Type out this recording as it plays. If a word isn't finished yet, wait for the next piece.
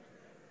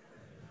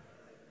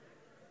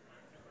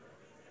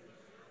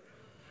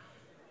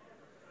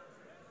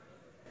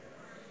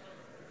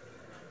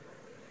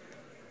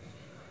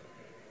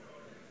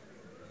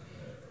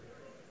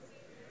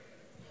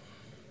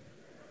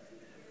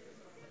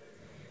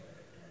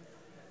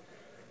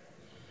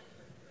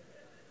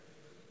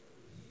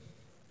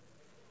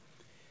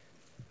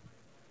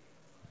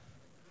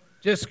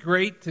Just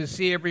great to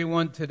see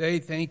everyone today.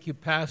 Thank you,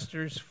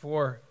 pastors,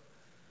 for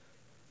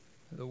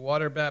the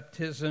water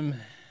baptism.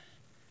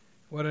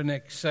 What an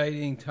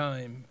exciting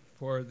time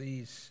for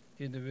these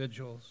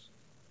individuals.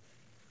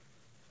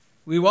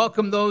 We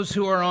welcome those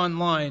who are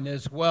online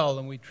as well,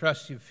 and we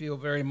trust you feel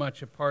very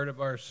much a part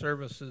of our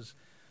services.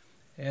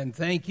 And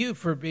thank you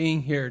for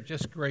being here.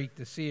 Just great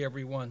to see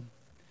everyone.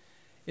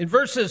 In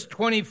verses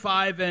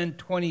 25 and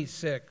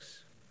 26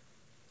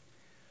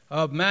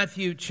 of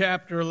Matthew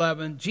chapter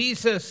 11,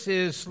 Jesus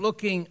is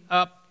looking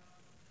up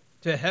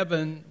to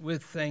heaven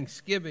with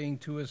thanksgiving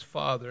to his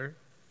Father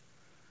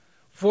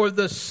for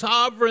the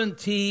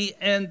sovereignty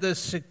and the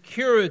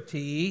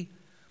security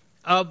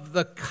of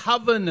the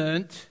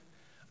covenant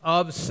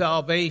of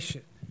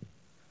salvation.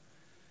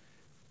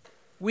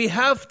 We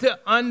have to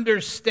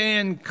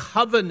understand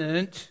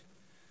covenant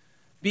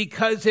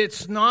because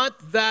it's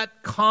not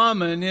that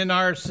common in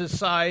our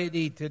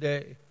society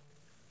today.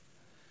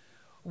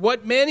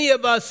 What many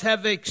of us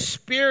have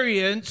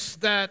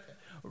experienced, that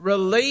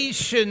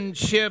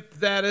relationship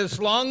that as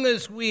long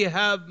as we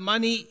have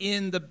money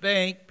in the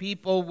bank,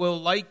 people will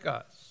like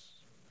us.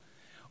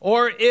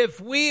 Or if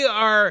we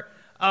are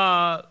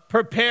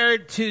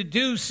prepared to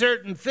do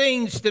certain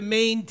things to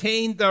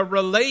maintain the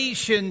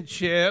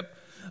relationship,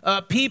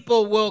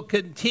 people will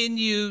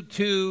continue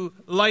to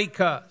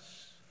like us.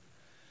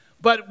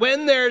 But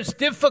when there's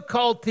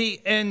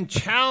difficulty and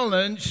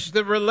challenge,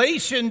 the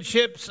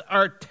relationships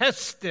are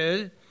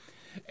tested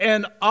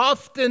and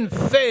often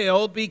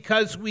fail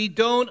because we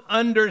don't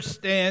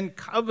understand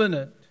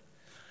covenant.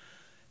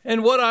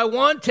 And what I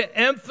want to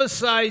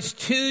emphasize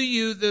to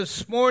you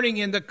this morning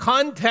in the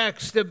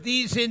context of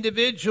these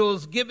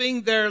individuals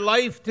giving their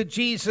life to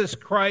Jesus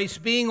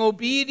Christ, being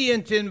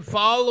obedient in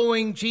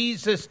following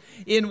Jesus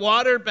in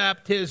water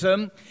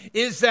baptism,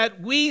 is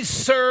that we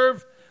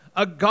serve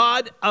a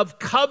God of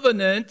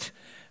covenant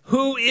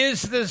who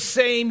is the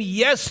same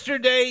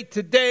yesterday,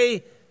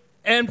 today,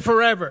 and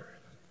forever.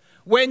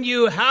 When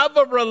you have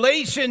a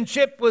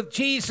relationship with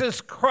Jesus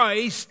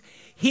Christ,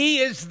 he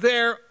is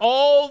there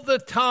all the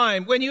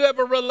time. When you have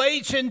a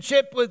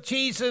relationship with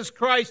Jesus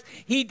Christ,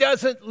 he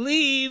doesn't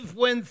leave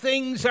when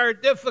things are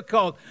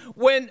difficult.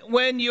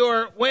 When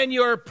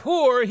you're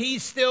poor, he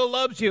still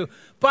loves you.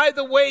 By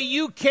the way,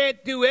 you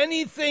can't do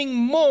anything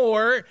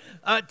more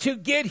to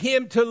get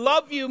him to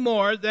love you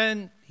more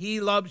than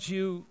he loves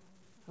you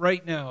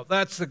right now.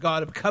 That's the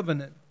God of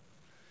covenant.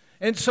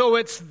 And so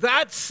it's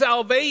that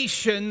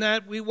salvation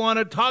that we want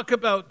to talk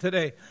about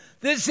today.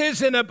 This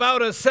isn't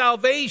about a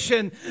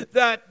salvation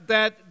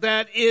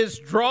that is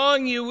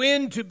drawing you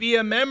in to be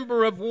a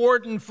member of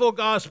Warden Full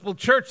Gospel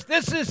Church.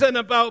 This isn't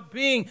about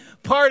being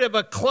part of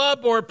a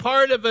club or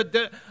part of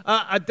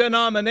a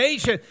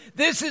denomination.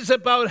 This is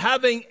about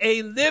having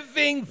a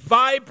living,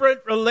 vibrant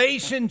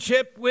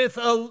relationship with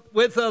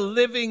a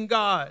living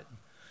God.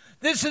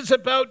 This is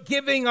about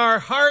giving our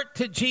heart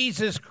to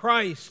Jesus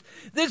Christ.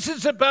 This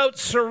is about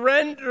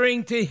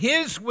surrendering to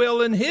his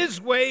will and his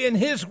way and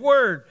his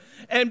word,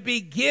 and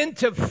begin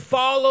to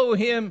follow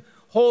him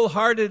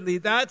wholeheartedly.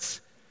 That's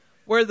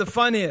where the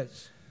fun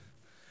is.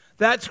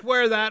 That's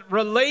where that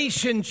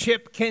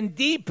relationship can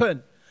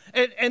deepen.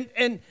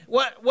 And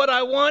what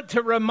I want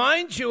to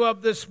remind you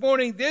of this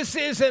morning, this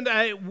isn't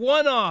a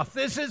one-off.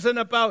 This isn't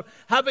about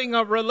having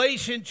a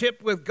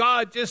relationship with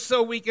God just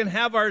so we can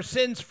have our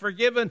sins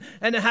forgiven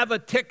and have a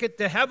ticket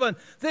to heaven.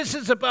 This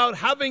is about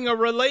having a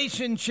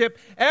relationship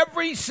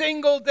every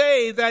single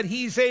day that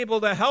he's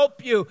able to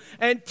help you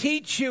and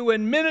teach you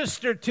and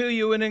minister to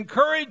you and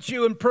encourage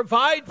you and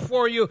provide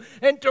for you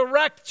and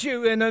direct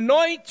you and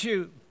anoint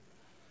you.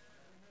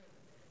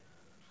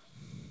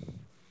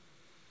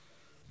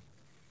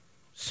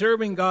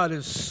 Serving God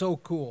is so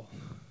cool.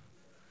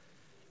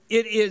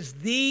 It is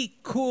the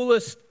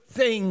coolest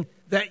thing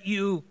that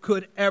you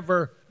could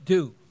ever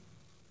do.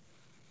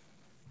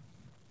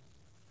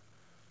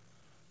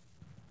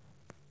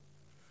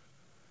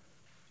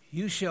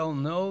 You shall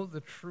know the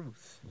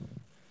truth,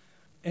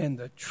 and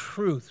the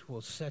truth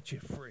will set you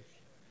free.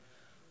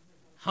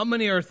 How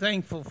many are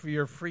thankful for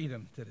your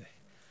freedom today?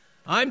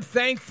 I'm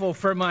thankful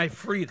for my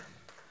freedom.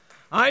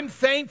 I'm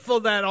thankful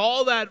that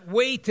all that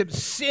weight of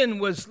sin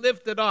was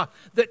lifted off.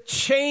 The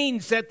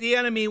chains that the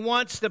enemy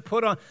wants to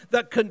put on,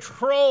 the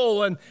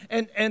control and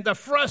the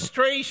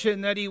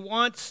frustration that he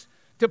wants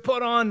to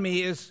put on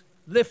me is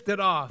lifted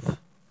off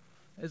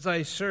as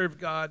I serve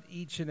God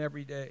each and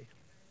every day.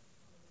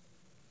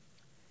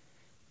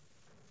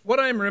 What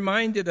I'm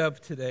reminded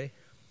of today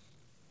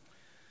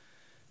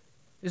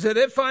is that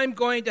if I'm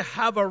going to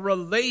have a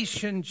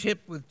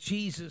relationship with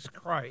Jesus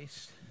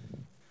Christ,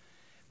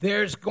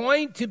 there's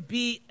going to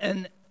be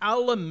an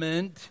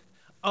element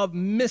of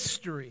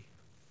mystery.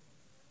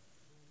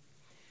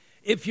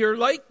 If you're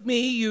like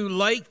me, you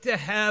like to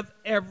have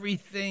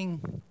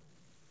everything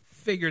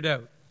figured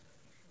out.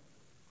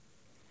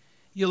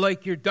 You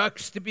like your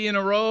ducks to be in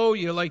a row.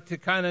 You like to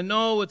kind of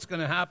know what's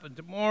going to happen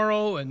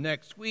tomorrow and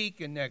next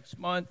week and next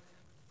month.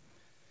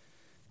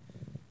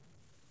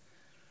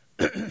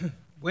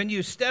 When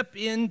you step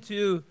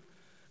into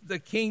the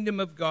kingdom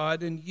of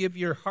God and give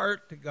your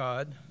heart to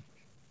God,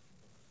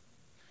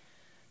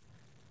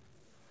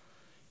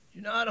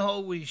 you're not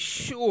always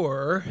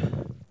sure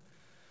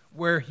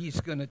where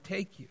he's going to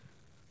take you.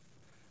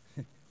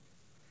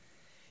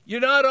 You're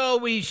not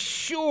always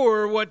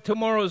sure what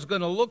tomorrow is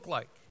going to look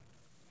like.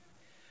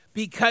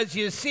 Because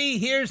you see,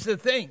 here's the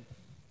thing.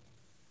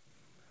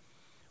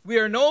 We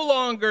are no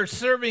longer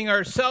serving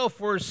ourselves,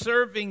 we're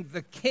serving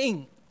the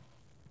King.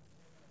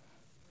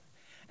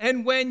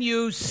 And when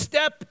you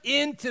step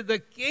into the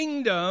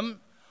kingdom,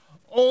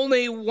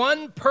 only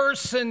one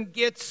person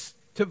gets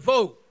to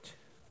vote.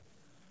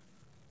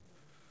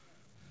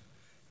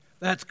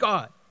 That's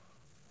God.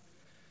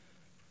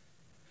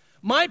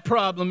 My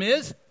problem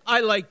is,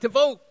 I like to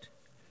vote.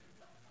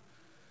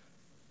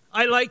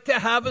 I like to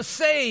have a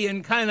say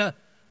in kind of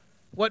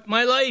what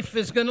my life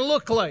is going to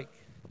look like.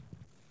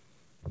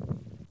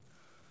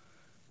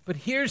 But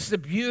here's the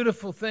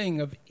beautiful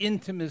thing of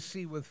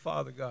intimacy with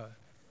Father God.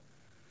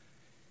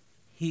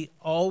 He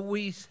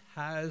always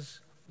has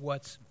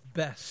what's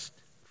best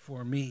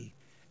for me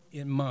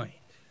in mind.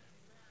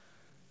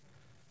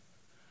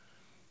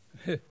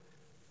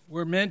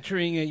 We're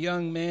mentoring a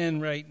young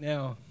man right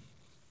now.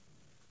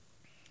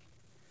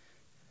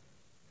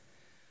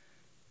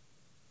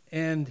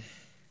 And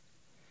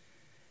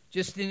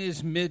just in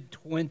his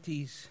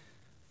mid-20s.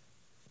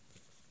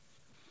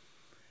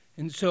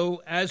 And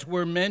so as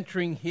we're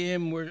mentoring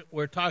him,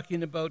 we're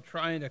talking about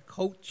trying to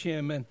coach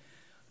him. And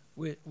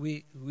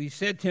we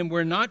said to him,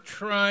 we're not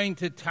trying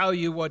to tell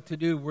you what to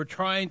do. We're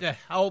trying to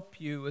help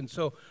you. And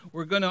so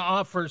we're going to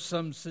offer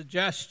some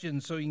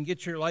suggestions so you can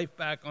get your life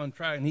back on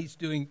track. And he's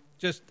doing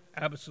just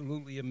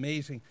absolutely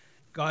amazing.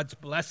 God's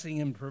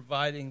blessing and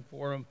providing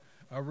for him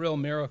a real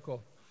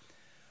miracle.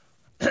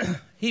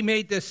 He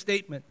made this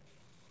statement.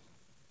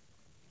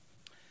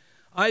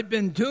 I've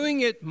been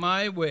doing it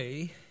my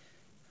way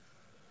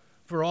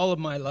for all of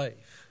my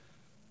life.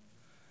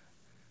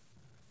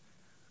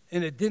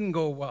 And it didn't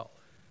go well.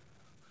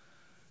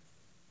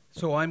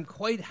 So I'm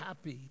quite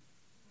happy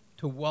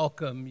to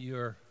welcome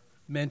your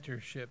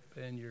mentorship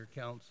and your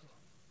counsel.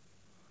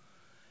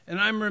 And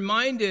I'm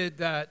reminded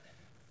that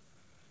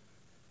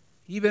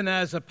even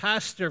as a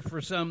pastor for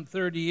some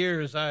 30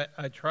 years, I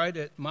tried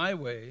it my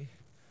way.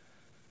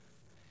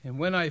 And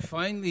when I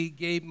finally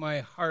gave my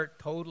heart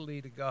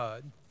totally to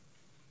God,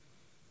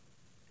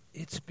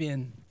 it's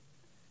been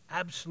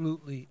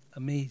absolutely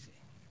amazing.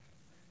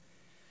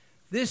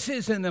 This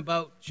isn't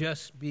about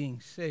just being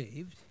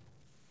saved.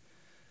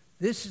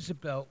 This is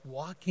about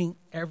walking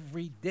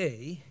every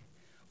day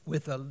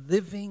with a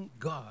living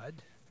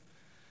God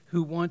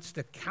who wants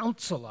to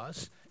counsel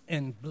us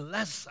and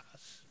bless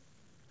us.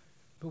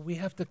 But we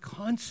have to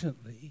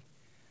constantly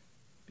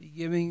be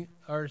giving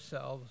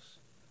ourselves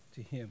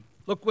to him.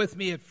 Look with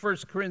me at 1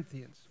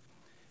 Corinthians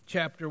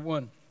chapter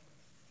 1.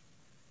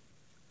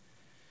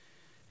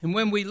 And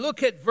when we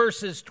look at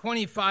verses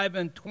 25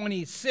 and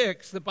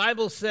 26, the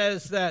Bible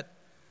says that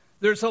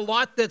there's a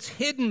lot that's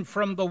hidden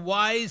from the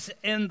wise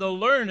and the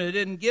learned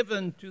and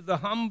given to the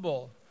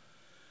humble.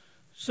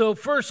 So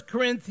 1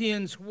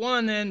 Corinthians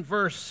 1 and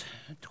verse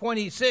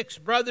 26,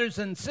 brothers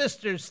and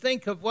sisters,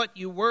 think of what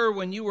you were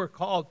when you were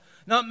called.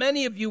 Not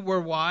many of you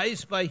were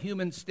wise by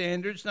human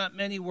standards. Not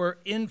many were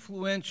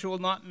influential.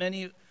 Not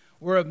many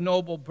were of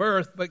noble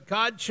birth. But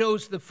God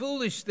chose the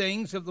foolish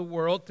things of the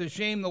world to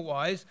shame the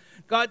wise.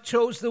 God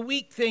chose the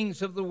weak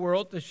things of the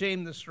world to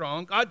shame the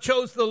strong. God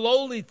chose the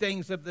lowly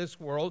things of this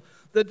world,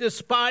 the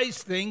despised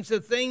things, the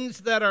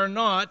things that are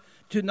not,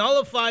 to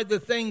nullify the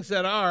things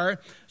that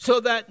are, so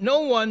that no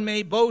one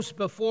may boast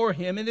before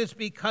him. It is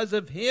because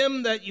of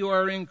him that you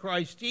are in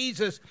Christ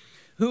Jesus,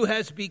 who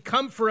has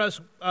become for us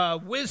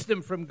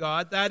wisdom from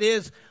God, that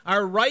is,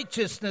 our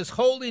righteousness,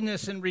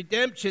 holiness, and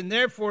redemption.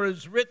 Therefore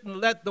is written,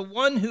 let the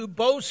one who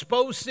boasts,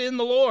 boast in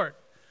the Lord.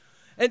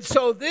 And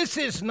so this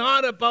is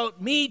not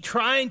about me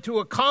trying to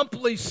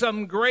accomplish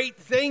some great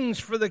things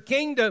for the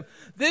kingdom.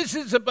 This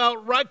is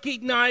about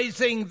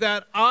recognizing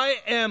that I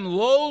am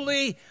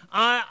lowly,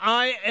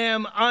 I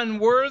am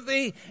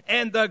unworthy,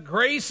 and the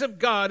grace of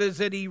God is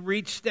that he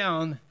reached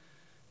down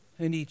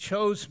and he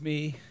chose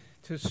me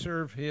to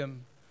serve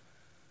him.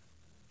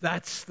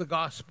 That's the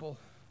gospel.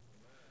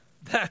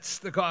 That's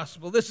the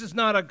gospel. This is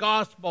not a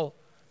gospel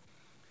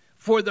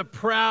for the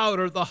proud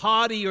or the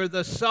haughty or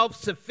the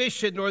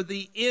self-sufficient or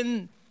the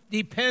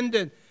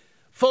independent.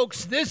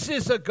 Folks, this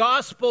is a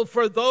gospel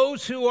for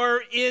those who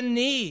are in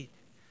need.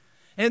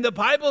 And the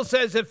Bible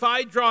says if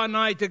I draw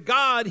nigh to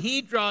God,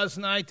 he draws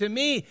nigh to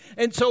me.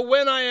 And so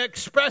when I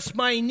express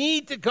my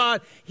need to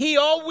God, he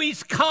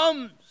always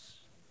comes.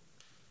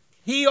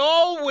 He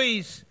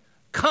always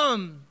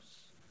comes.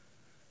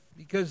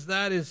 Because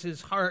that is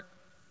his heart.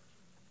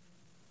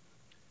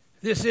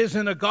 This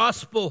isn't a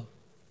gospel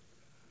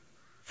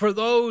for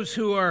those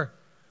who are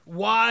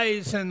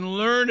wise and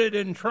learned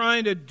and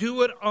trying to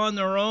do it on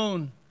their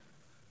own.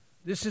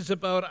 This is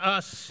about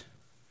us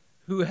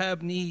who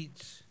have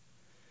needs.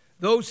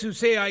 Those who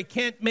say, I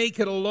can't make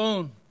it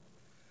alone.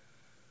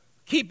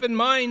 Keep in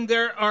mind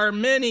there are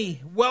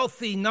many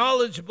wealthy,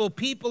 knowledgeable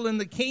people in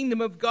the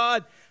kingdom of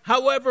God.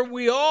 However,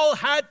 we all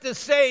had to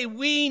say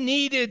we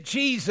needed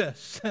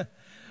Jesus.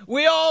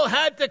 We all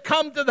had to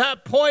come to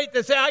that point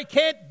to say, I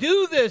can't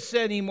do this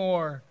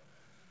anymore.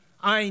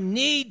 I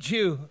need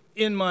you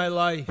in my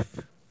life.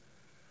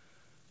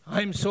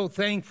 I'm so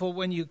thankful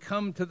when you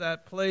come to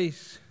that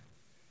place.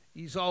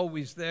 He's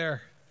always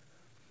there.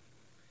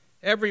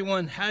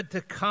 Everyone had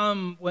to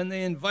come when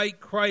they invite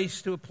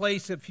Christ to a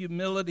place of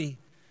humility,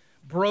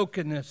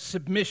 brokenness,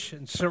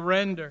 submission,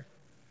 surrender.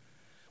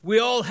 We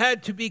all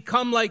had to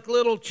become like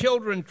little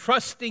children,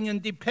 trusting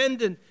and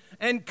dependent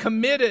and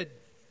committed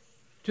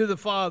to the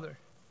Father.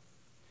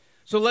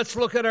 So let's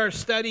look at our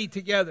study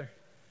together.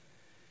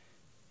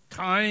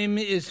 Time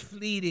is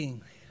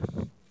fleeting.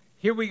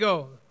 Here we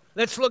go.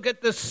 Let's look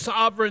at the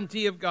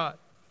sovereignty of God.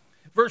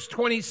 Verse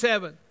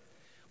 27.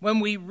 When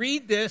we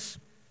read this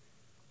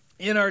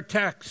in our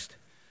text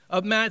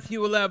of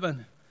Matthew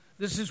 11,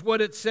 this is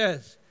what it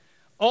says.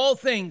 All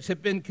things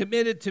have been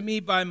committed to me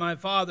by my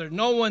Father.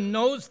 No one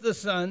knows the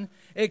Son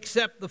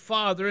except the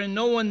Father, and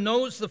no one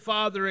knows the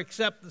Father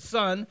except the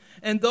Son,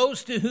 and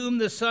those to whom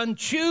the Son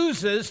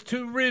chooses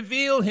to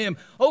reveal him.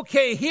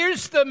 Okay,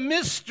 here's the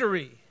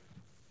mystery.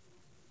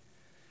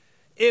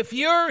 If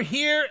you're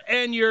here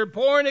and you're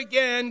born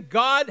again,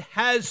 God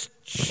has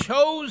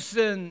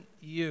chosen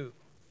you.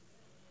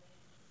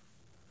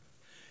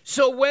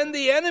 So when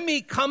the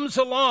enemy comes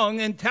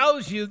along and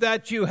tells you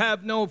that you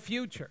have no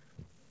future,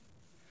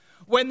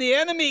 when the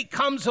enemy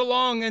comes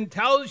along and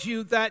tells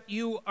you that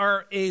you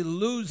are a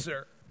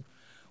loser,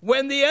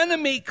 when the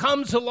enemy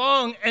comes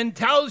along and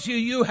tells you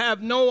you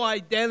have no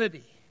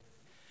identity,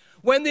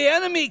 when the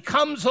enemy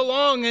comes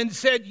along and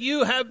said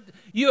you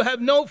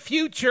have no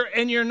future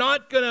and you're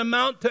not going to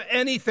amount to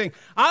anything,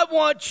 I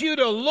want you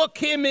to look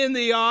him in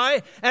the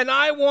eye, and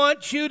I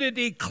want you to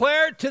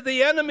declare to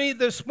the enemy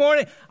this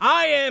morning,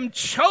 I am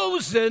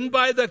chosen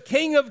by the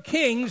King of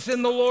Kings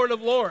and the Lord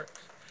of Lords.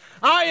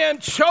 I am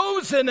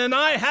chosen and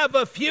I have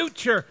a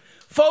future.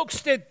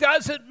 Folks, it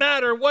doesn't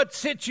matter what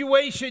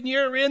situation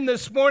you're in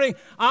this morning.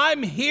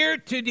 I'm here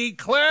to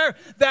declare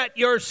that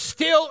you're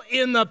still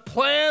in the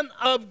plan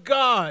of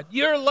God.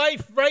 Your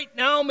life right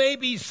now may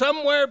be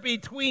somewhere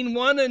between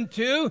 1 and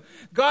 2.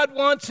 God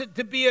wants it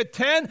to be a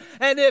 10.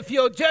 And if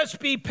you'll just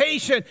be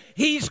patient,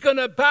 he's going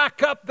to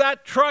back up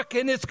that truck,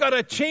 and it's got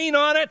a chain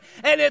on it,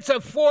 and it's a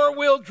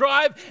 4-wheel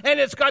drive, and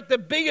it's got the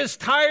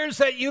biggest tires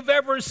that you've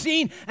ever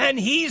seen. And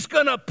he's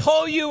going to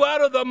pull you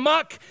out of the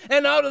muck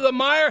and out of the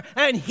mire,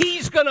 and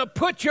he's going to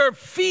put your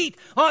feet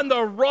on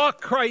the rock,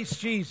 Christ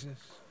Jesus.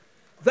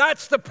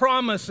 That's the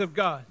promise of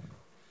God.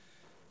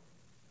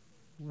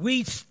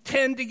 We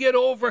tend to get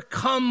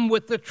overcome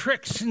with the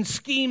tricks and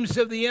schemes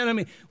of the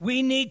enemy.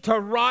 We need to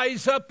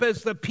rise up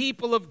as the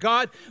people of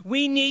God.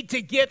 We need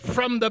to get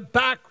from the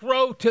back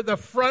row to the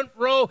front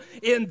row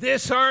in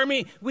this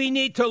army. We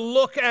need to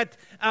look at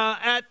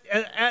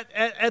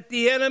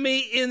the enemy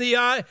in the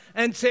eye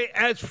and say,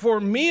 as for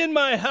me and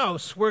my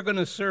house, we're going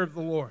to serve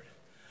the Lord.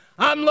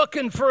 I'm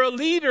looking for a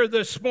leader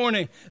this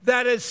morning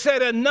that has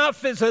said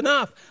enough is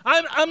enough.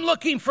 I'm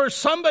looking for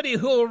somebody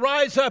who will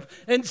rise up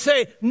and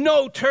say,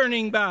 no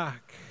turning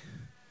back.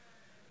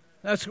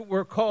 That's what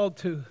we're called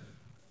to.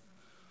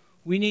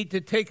 We need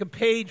to take a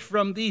page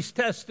from these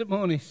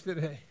testimonies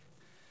today.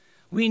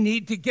 We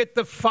need to get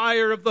the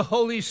fire of the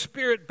Holy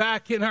Spirit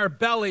back in our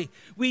belly.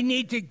 We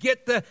need to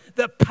get the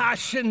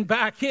passion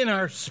back in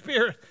our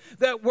spirit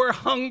that we're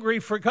hungry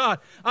for God.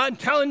 I'm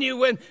telling you,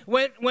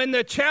 when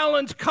the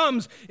challenge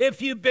comes,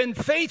 if you've been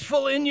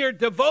faithful in your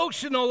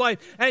devotional life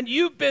and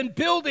you've been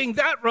building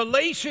that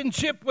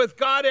relationship with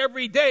God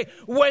every day,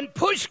 when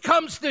push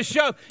comes to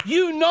shove,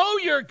 you know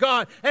you're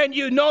God and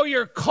you know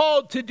you're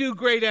called to do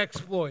great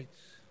exploits.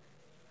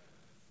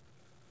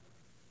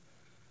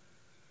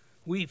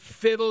 We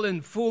fiddle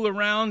and fool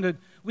around, and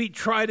we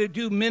try to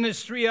do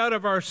ministry out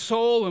of our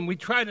soul, and we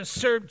try to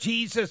serve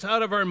Jesus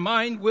out of our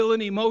mind, will,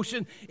 and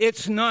emotion.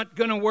 It's not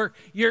going to work.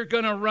 You're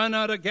going to run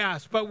out of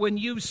gas. But when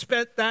you've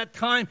spent that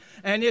time,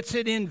 and it's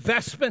an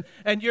investment,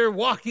 and you're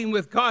walking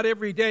with God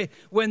every day,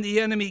 when the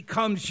enemy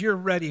comes, you're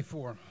ready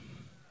for him.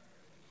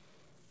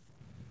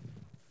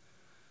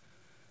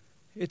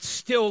 It's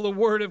still the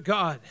Word of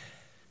God.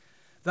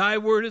 Thy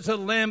word is a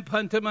lamp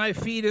unto my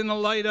feet and a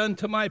light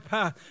unto my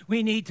path.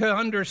 We need to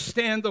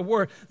understand the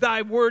word.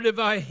 Thy word have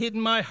I hid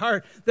in my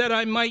heart that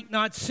I might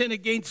not sin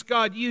against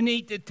God. You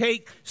need to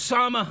take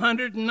Psalm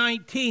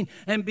 119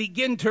 and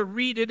begin to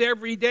read it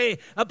every day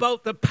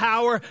about the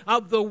power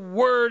of the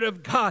word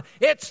of God.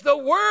 It's the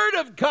word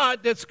of God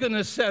that's going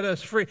to set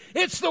us free.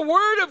 It's the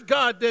word of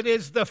God that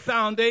is the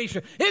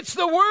foundation. It's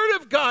the word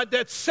of God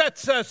that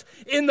sets us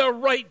in the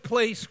right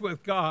place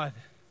with God.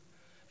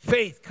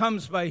 Faith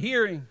comes by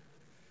hearing.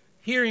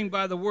 Hearing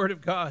by the word of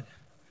God.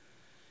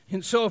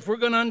 And so if we're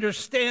going to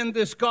understand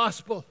this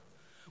gospel,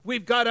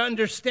 we've got to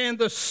understand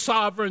the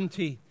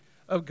sovereignty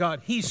of God.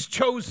 He's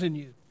chosen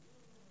you.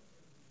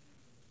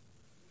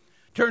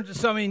 Turn to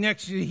somebody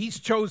next to you. He's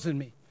chosen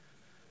me.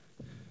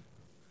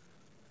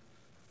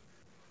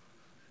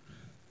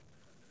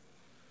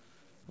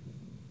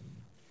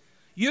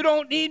 You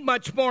don't need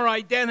much more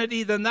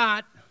identity than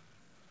that.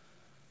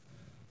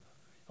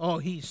 Oh,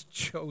 he's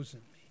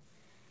chosen me.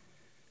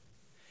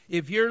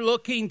 If you're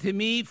looking to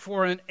me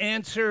for an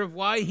answer of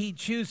why he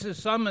chooses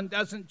some and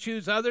doesn't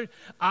choose others,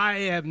 I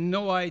have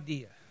no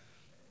idea.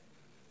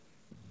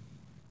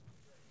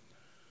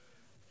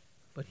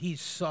 But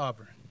he's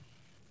sovereign.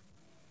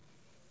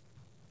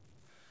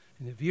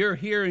 And if you're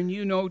here and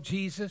you know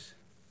Jesus,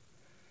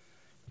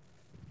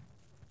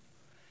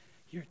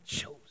 you're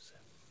chosen.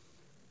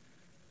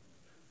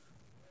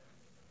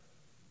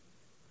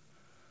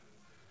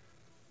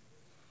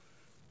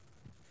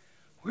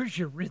 Where's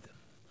your rhythm?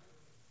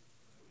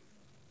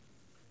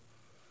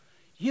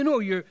 You know,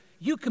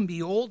 you can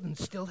be old and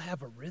still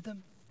have a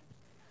rhythm.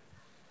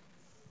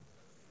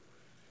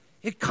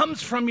 It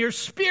comes from your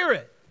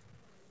spirit.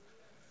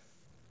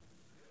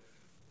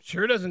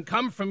 Sure doesn't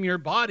come from your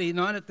body,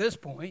 not at this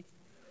point.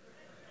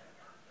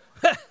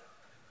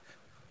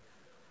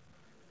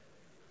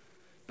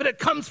 But it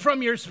comes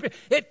from your spirit.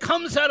 It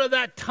comes out of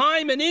that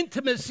time and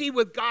intimacy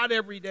with God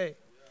every day.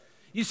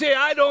 You say,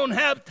 I don't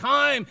have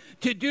time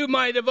to do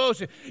my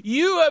devotion.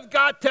 You have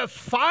got to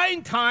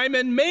find time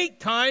and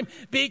make time,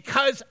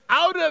 because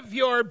out of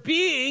your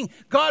being,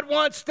 God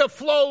wants to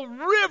flow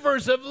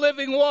rivers of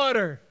living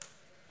water.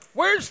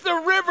 Where's the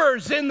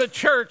rivers in the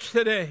church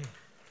today?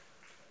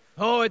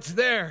 Oh, it's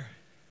there.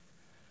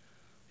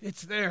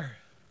 It's there.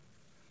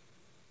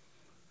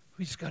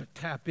 We just got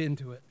to tap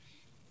into it.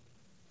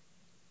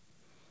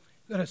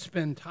 We've got to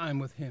spend time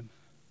with him.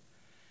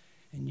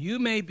 And you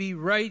may be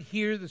right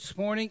here this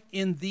morning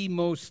in the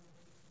most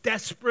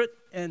desperate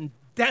and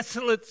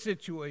desolate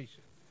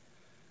situation.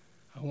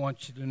 I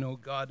want you to know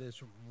God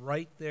is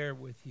right there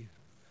with you.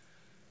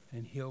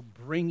 And he'll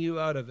bring you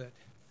out of it.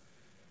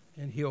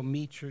 And he'll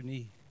meet your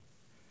need.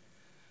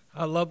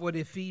 I love what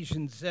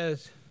Ephesians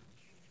says.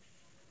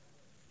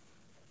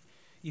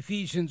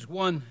 Ephesians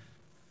 1,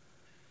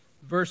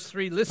 verse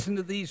 3. Listen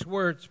to these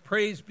words.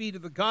 Praise be to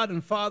the God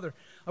and Father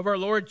of our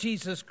Lord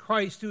Jesus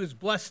Christ, who has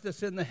blessed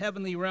us in the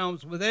heavenly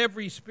realms with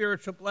every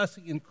spiritual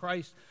blessing in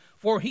Christ.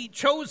 For he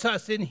chose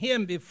us in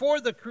him before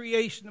the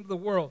creation of the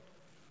world.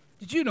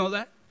 Did you know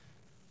that?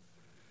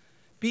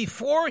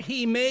 Before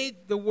he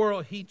made the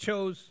world, he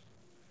chose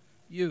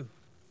you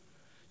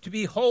to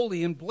be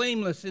holy and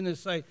blameless in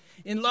his sight.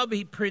 In love,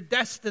 he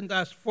predestined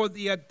us for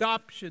the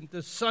adoption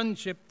to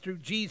sonship through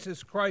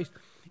Jesus Christ,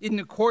 in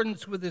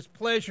accordance with his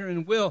pleasure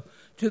and will,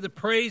 to the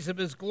praise of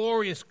his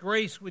glorious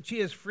grace, which he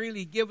has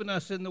freely given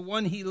us in the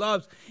one he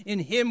loves. In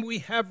him we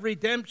have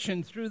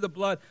redemption through the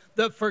blood,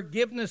 the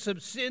forgiveness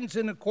of sins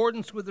in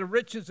accordance with the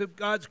riches of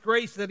God's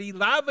grace that he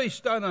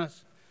lavished on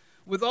us.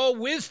 With all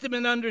wisdom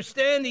and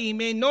understanding, he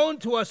made known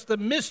to us the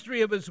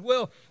mystery of his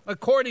will,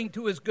 according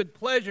to his good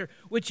pleasure,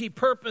 which he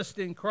purposed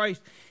in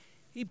Christ.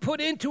 He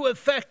put into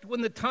effect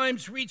when the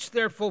times reached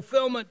their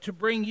fulfillment, to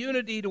bring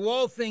unity to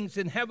all things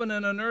in heaven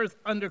and on earth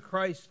under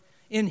Christ.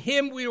 In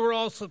him we were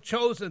also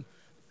chosen,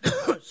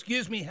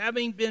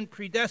 having been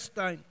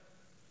predestined,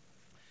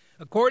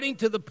 according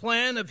to the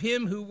plan of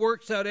him who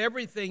works out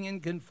everything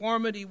in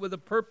conformity with the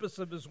purpose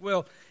of his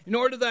will, in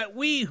order that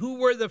we who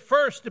were the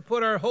first to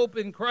put our hope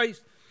in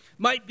Christ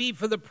might be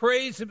for the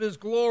praise of his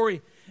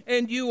glory.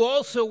 And you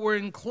also were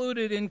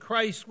included in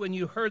Christ when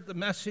you heard the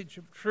message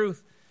of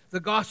truth, the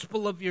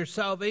gospel of your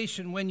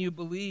salvation, when you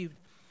believed.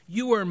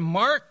 You were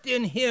marked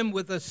in him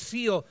with a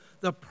seal,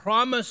 the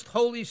promised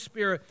Holy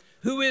Spirit,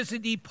 who is a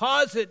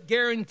deposit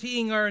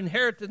guaranteeing our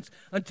inheritance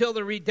until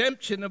the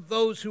redemption of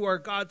those who are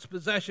God's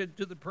possession,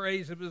 to the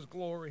praise of his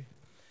glory.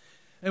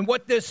 And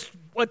what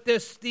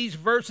these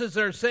verses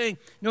are saying,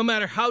 no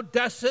matter how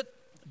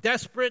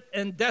desperate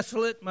and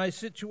desolate my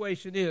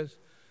situation is,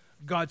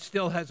 God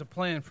still has a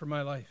plan for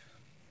my life.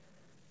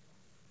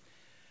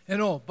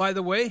 And oh, by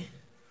the way,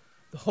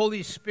 the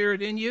Holy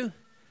Spirit in you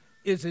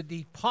is a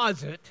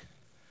deposit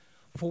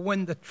for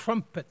when the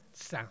trumpet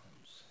sounds.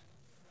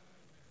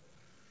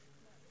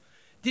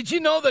 Did you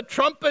know the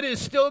trumpet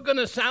is still going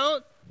to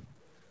sound?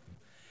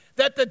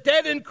 That the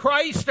dead in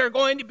Christ are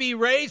going to be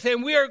raised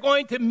and we are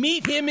going to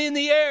meet him in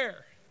the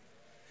air.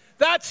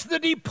 That's the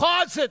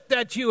deposit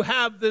that you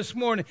have this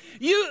morning.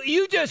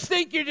 You just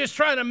think you're just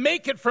trying to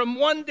make it from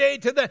one day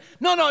to the...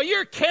 No,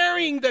 you're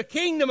carrying the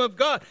kingdom of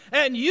God,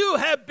 and you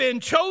have been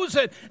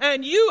chosen,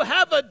 and you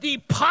have a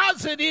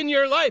deposit in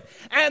your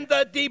life. And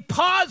the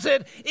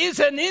deposit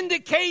is an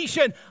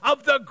indication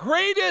of the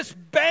greatest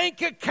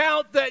bank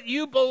account that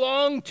you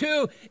belong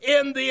to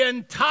in the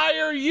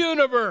entire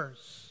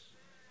universe.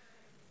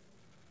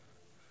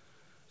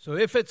 So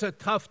if it's a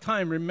tough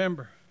time,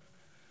 remember,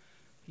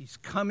 he's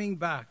coming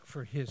back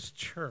for his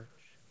church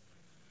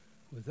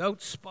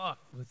without spot,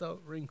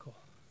 without wrinkle.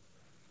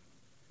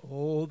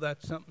 Oh,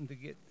 that's something to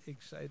get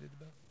excited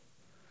about.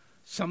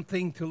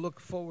 Something to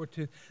look forward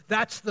to.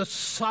 That's the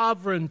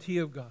sovereignty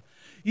of God.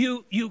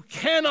 You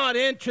cannot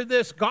enter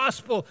this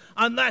gospel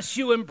unless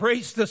you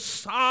embrace the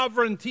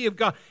sovereignty of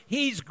God.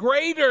 He's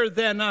greater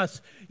than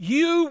us.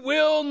 You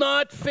will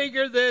not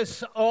figure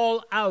this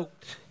all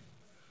out.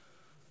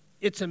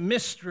 It's a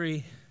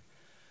mystery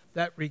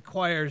that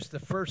requires the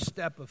first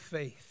step of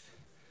faith.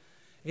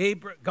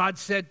 God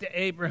said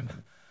to Abram,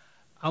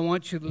 I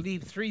want you to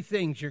leave 3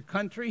 things: your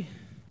country,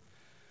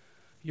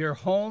 your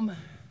home,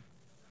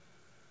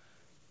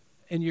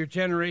 and your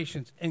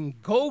generations, and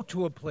go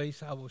to a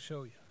place I will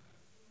show you.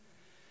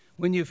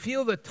 When you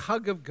feel the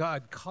tug of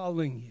God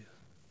calling you,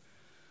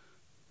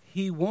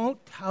 He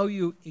won't tell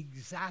you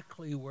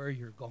exactly where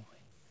you're going.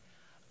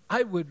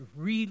 I would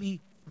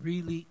really,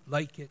 really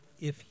like it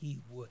if He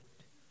would.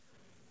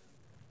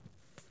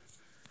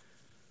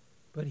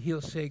 But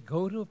He'll say,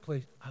 go to a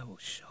place I will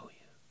show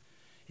you.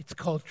 It's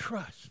called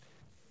trust.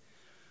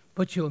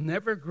 But you'll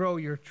never grow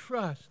your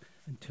trust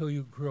until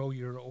you grow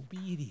your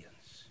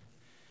obedience.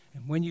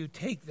 And when you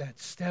take that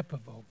step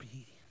of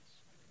obedience,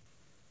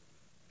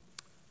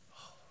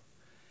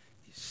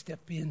 you step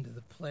into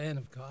the plan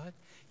of God.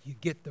 You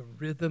get the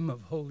rhythm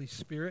of Holy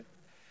Spirit.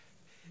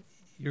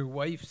 Your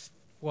wife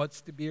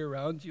wants to be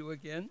around you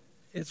again.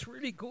 It's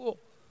really cool.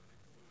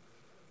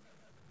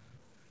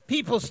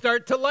 People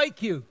start to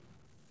like you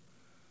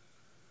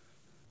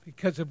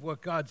because of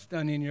what God's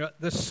done in your,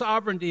 the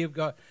sovereignty of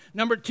God.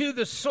 Number 2,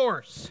 the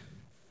source.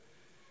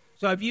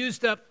 So I've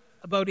used up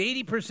about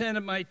 80%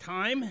 of my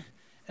time,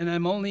 and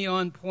I'm only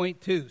on point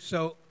 2.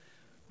 So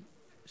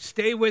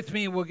stay with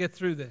me and we'll get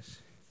through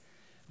this.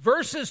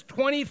 Verses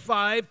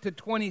 25 to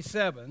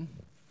 27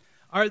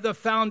 are the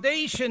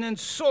foundation and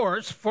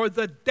source for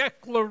the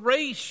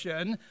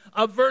declaration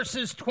of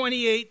verses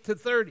 28 to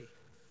 30.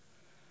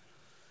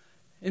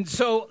 And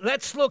so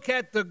let's look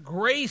at the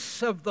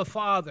grace of the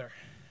Father.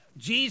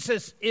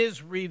 Jesus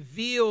is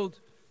revealed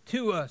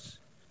to us.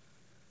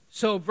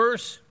 So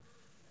verse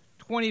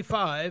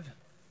 25,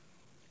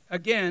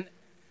 again,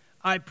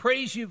 I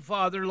praise you,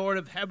 Father, Lord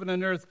of heaven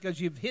and earth, because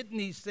you've hidden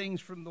these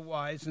things from the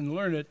wise and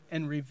learned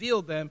and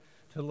revealed them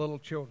to little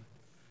children.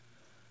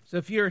 So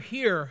if you're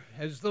here,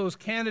 as those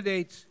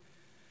candidates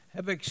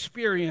have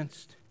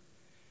experienced,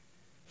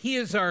 He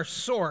is our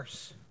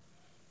source,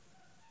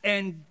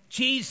 and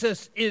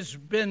Jesus has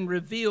been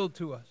revealed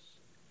to us.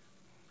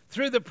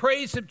 Through the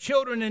praise of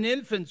children and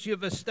infants, you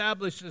have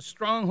established a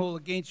stronghold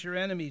against your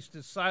enemies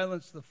to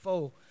silence the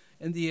foe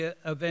and the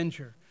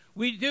avenger.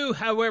 We do,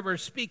 however,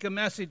 speak a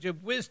message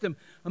of wisdom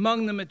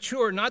among the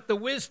mature, not the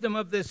wisdom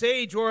of this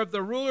age or of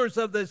the rulers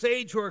of this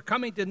age who are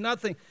coming to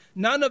nothing.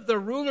 None of the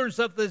rulers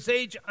of this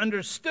age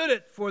understood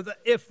it, for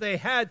if they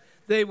had,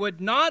 they would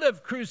not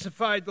have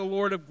crucified the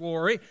Lord of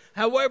glory.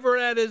 However,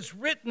 as is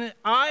written,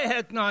 eye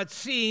hath not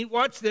seen,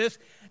 watch this,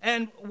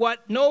 and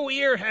what no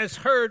ear has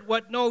heard,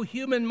 what no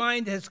human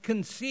mind has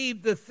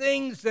conceived, the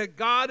things that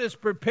God has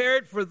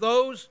prepared for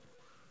those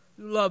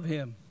who love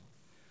Him.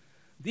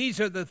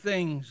 These are the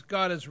things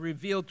God has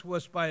revealed to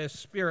us by His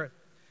Spirit.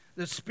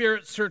 The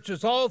Spirit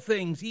searches all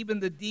things, even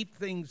the deep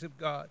things of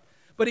God.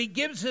 But He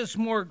gives us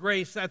more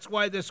grace. That's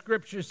why the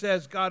Scripture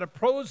says God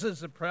opposes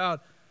the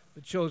proud,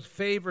 but shows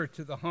favor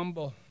to the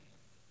humble.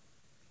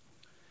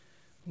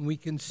 When we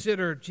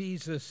consider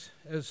Jesus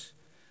as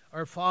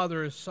our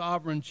Father, as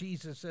sovereign,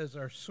 Jesus as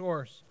our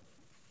source,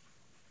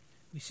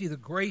 we see the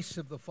grace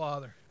of the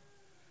Father.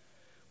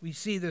 We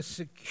see the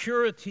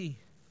security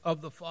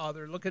of the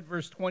Father. Look at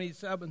verse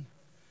 27.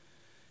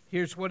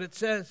 Here's what it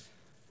says.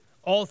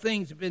 All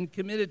things have been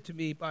committed to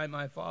me by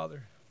my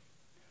Father.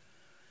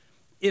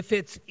 If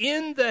it's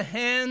in the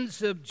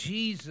hands of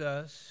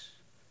Jesus,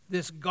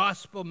 this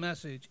gospel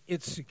message,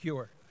 it's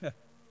secure.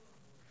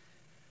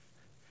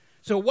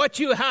 So what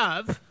you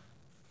have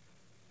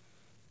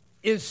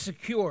is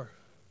secure.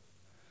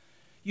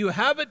 You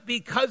have it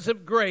because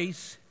of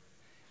grace.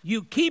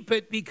 You keep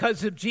it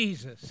because of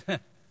Jesus.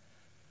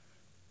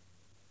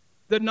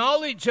 The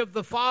knowledge of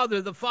the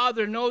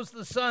Father knows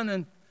the Son,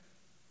 and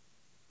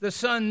the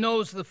Son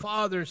knows the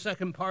Father,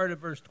 second part of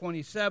verse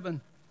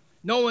 27.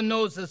 No one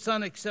knows the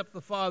Son except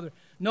the Father.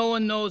 No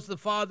one knows the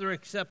Father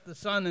except the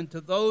Son, and to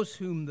those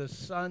whom the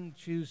Son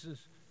chooses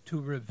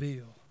to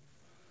reveal.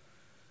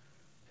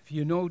 If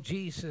you know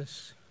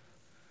Jesus,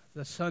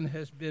 the Son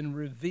has been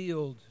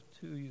revealed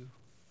to you.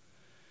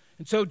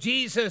 And so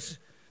Jesus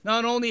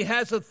not only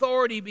has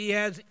authority, but He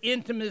has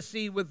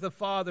intimacy with the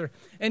Father.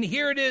 And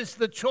here it is,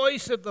 the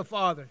choice of the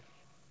Father.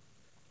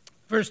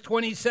 Verse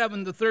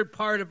 27, the third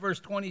part of verse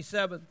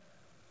 27.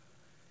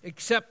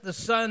 Except the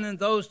Son and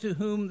those to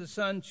whom the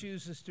Son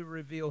chooses to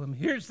reveal Him.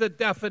 Here's the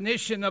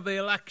definition of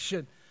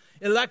election.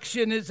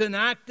 Election is an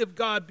act of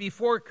God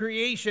before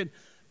creation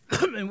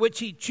in which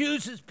He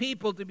chooses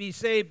people to be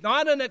saved,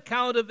 not on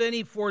account of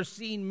any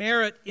foreseen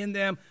merit in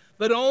them,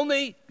 but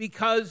only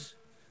because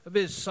of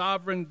His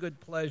sovereign good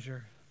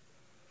pleasure.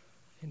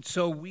 And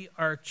so we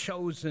are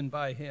chosen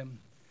by Him.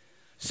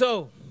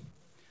 So,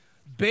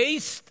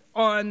 based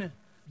on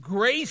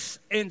grace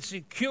and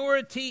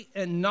security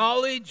and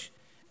knowledge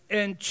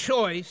and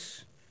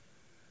choice,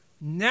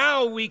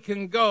 now we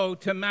can go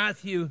to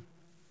Matthew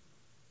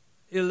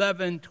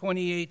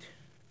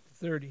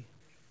 11:28-30.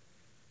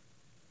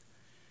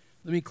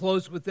 Let me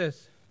close with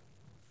this.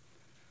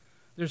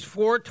 There's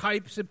 4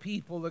 types of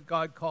people that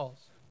God calls.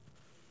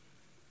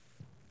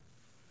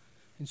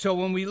 And so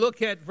when we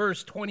look at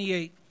verse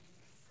 28,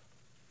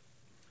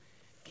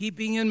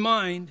 keeping in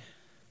mind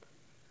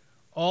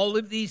all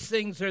of these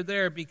things are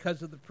there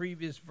because of the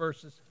previous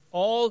verses.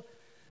 all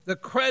the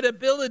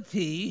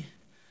credibility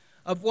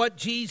of what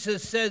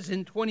Jesus says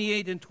in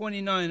 28 and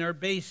 29 are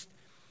based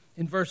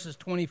in verses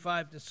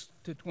 25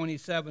 to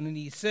 27. And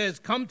he says,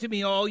 "Come to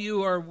me, all you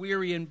who are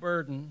weary and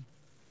burdened,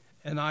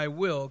 and I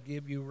will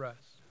give you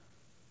rest."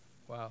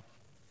 Wow.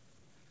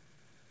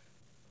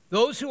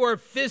 Those who are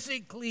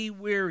physically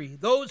weary,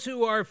 those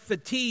who are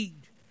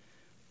fatigued,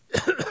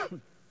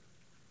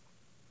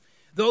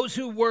 those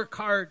who work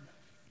hard.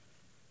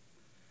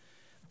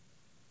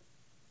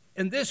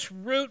 And this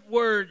root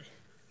word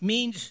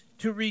means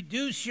to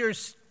reduce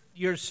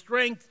your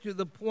strength to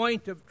the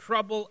point of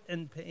trouble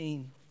and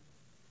pain.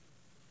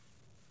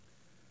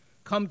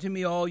 Come to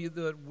me, all you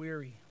that are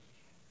weary.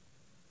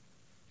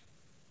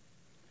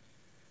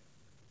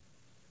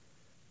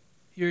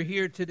 You're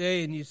here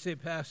today and you say,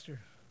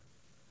 "Pastor,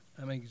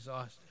 I'm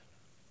exhausted.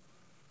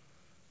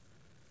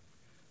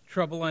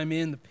 Trouble I'm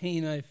in, the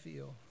pain I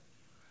feel."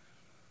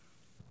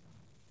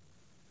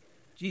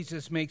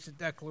 Jesus makes a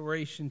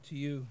declaration to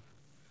you.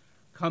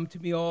 "Come to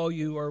me, all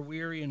you who are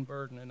weary and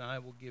burdened, and I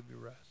will give you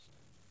rest."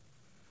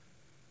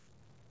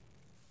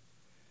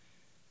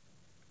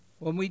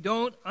 When we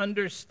don't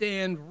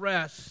understand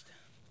rest,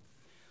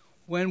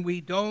 when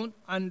we don't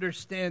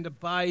understand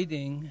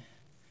abiding,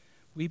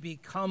 we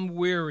become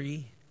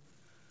weary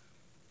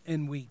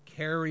and we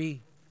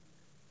carry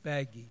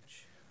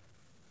baggage.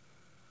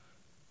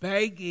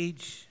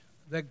 Baggage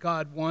that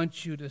God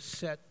wants you to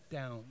set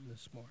down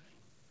this morning.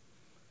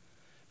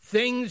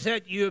 Things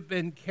that you have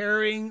been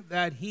carrying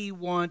that He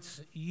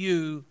wants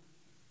you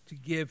to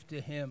give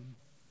to Him.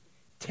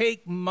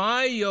 "Take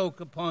my yoke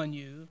upon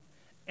you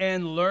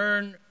and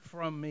learn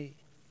from me."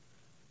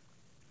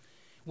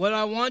 What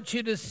I want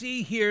you to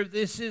see here,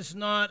 this is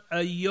not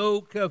a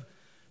yoke of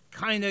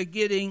kind of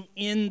getting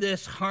in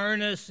this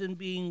harness and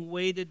being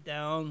weighted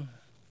down.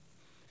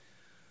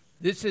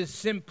 This is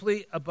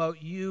simply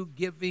about you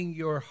giving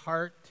your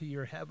heart to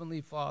your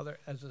Heavenly Father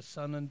as a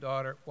son and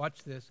daughter.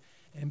 Watch this.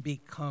 And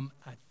become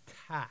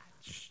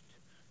attached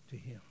to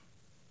Him.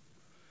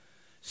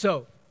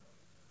 So,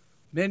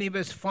 many of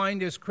us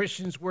find as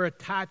Christians we're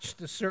attached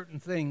to certain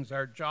things.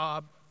 Our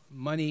job,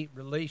 money,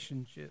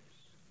 relationships.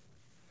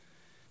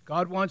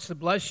 God wants to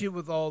bless you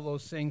with all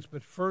those things.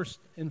 But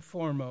first and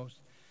foremost,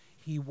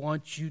 He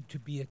wants you to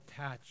be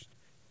attached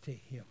to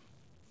Him.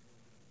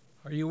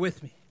 Are you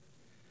with me?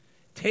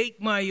 "Take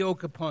my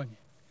yoke upon you."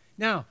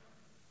 Now,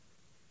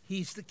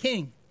 He's the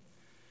King.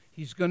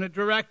 He's going to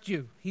direct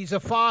you. He's a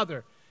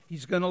Father.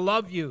 He's going to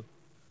love you.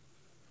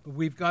 But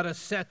we've got to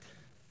set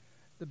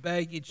the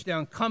baggage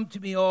down. "Come to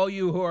me, all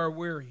you who are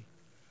weary."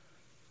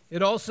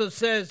 It also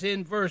says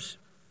in verse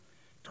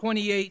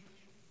 28,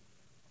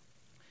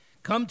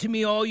 "Come to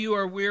me, all you who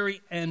are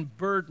weary and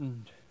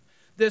burdened."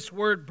 This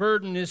word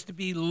burden is to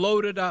be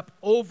loaded up,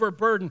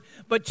 overburdened.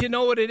 But you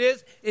know what it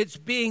is? It's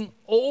being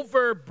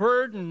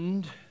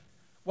overburdened,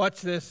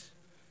 watch this,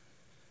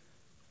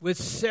 with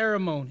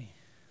ceremony,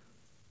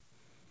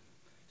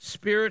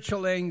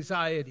 spiritual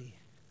anxiety,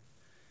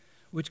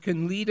 which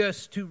can lead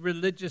us to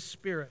religious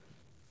spirit.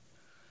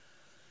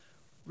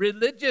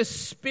 Religious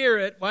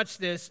spirit, watch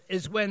this,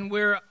 is when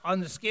we're on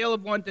the scale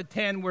of 1 to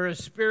 10, we're a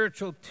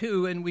spiritual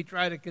 2, and we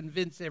try to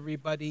convince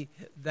everybody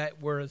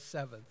that we're a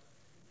 7.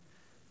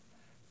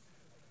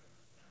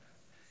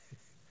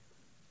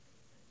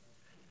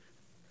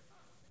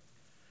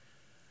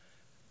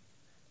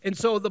 And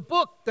so the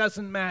book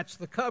doesn't match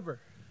the cover.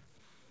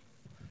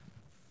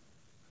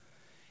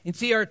 And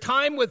see, our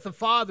time with the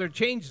Father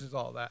changes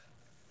all that.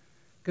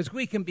 Because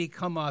we can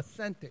become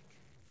authentic.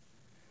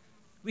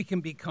 We can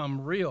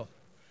become real.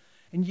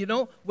 And you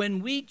know,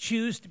 when we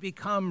choose to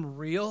become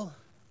real,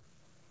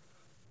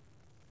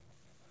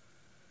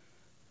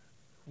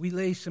 we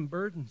lay some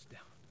burdens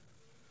down.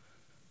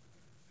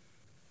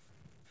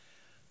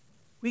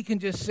 We can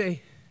just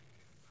say,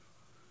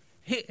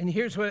 hey, and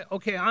here's what,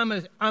 okay, I'm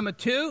a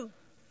 2,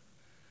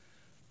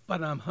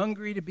 but I'm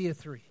hungry to be a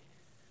 3.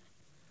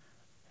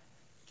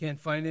 Can't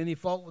find any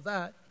fault with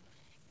that.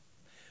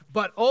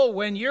 But,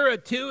 when you're a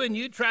 2 and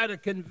you try to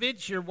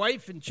convince your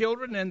wife and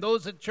children and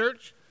those at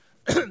church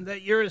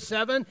that you're a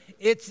 7,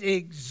 it's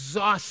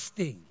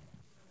exhausting.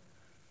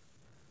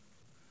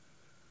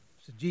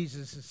 So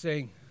Jesus is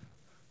saying,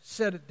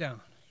 set it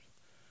down.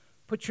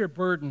 Put your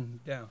burden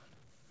down.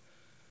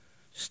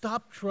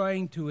 Stop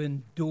trying to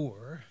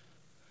endure.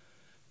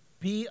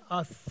 Be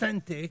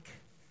authentic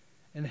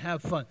and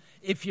have fun.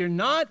 If you're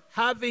not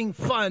having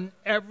fun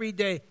every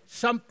day,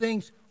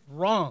 something's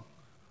wrong.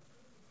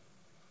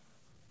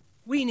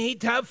 We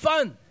need to have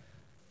fun.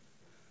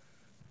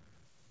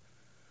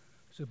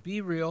 So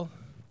be real.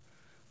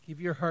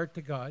 Give your heart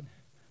to God.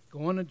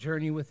 Go on a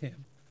journey with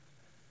Him.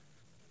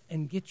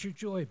 And get your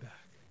joy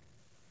back.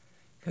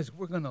 Because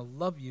we're going to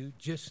love you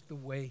just the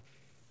way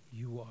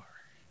you are.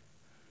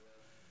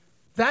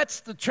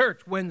 That's the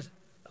church. When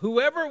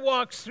whoever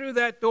walks through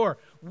that door,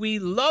 we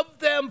love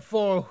them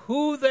for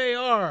who they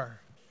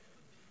are.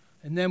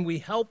 And then we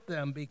help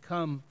them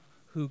become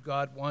who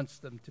God wants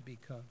them to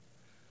become.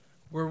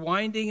 We're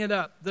winding it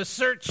up. The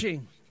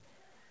searching.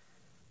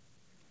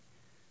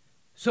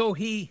 So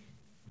He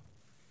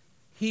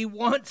He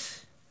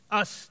wants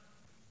us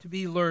to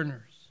be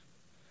learners.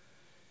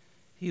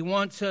 He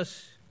wants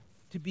us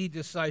to be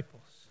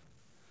disciples.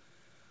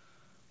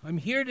 I'm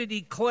here to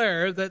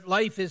declare that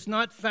life is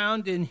not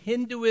found in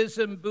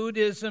Hinduism,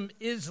 Buddhism,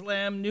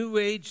 Islam, New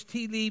Age,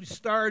 tea leaves,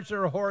 stars,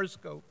 or a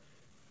horoscope.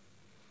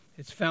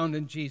 It's found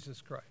in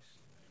Jesus Christ.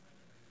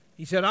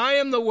 He said, I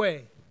am the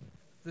way,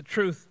 the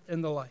truth,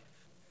 and the life.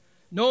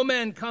 No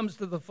man comes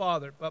to the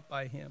Father but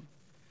by him.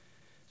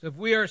 So if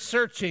we are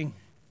searching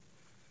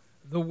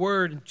the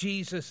Word,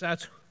 Jesus,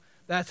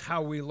 that's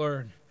how we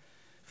learn.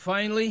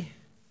 Finally,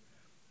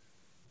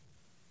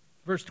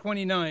 verse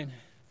 29,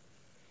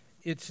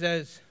 it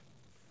says,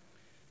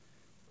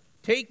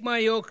 take my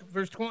yoke,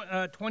 verse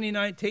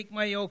 29, take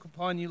my yoke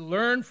upon you,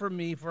 learn from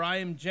me, for I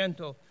am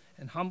gentle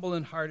and humble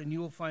in heart, and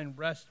you will find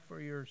rest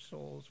for your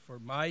souls, for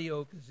my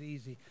yoke is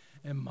easy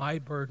and my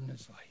burden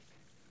is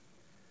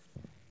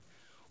light.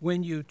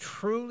 When you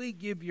truly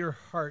give your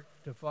heart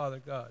to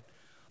Father God,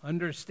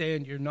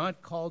 understand you're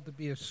not called to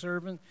be a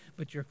servant,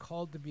 but you're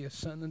called to be a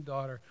son and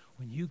daughter.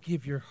 When you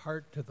give your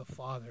heart to the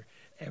Father,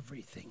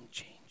 everything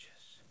changes.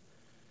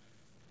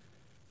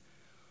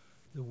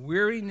 The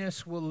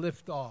weariness will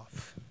lift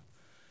off.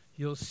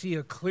 You'll see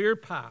a clear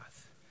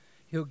path.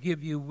 He'll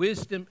give you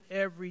wisdom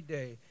every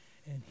day,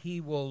 and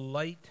he will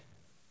light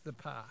the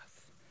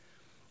path.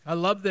 I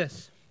love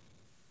this.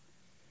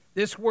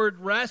 This word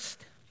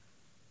rest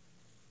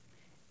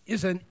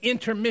is an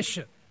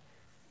intermission.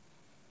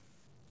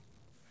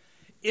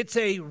 It's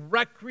a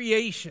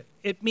recreation.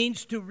 It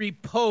means to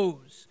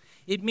repose.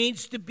 It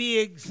means to be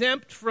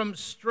exempt from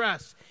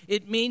stress.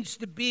 It means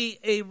to be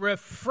a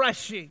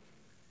refreshing.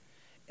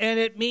 And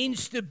it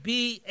means to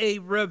be a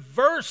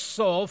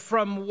reversal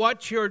from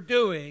what you're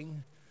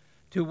doing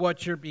to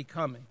what you're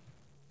becoming.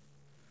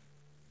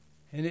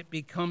 And it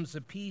becomes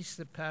a peace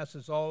that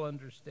passes all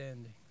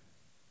understanding.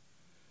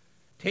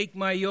 Take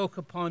my yoke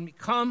upon me.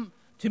 Come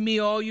to me,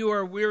 all you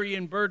are weary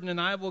and burdened,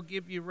 and I will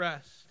give you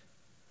rest.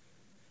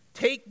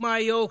 Take my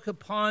yoke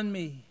upon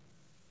me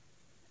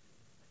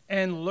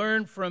and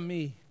learn from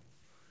me.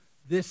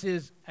 This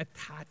is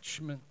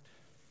attachment.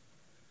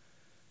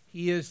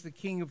 He is the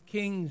King of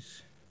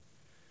Kings,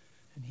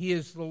 and he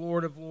is the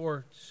Lord of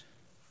Lords.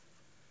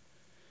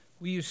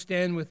 Will you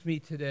stand with me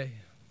today?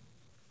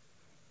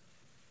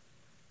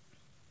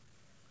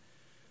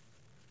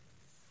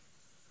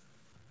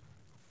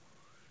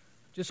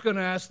 Just going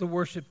to ask the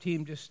worship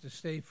team just to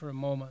stay for a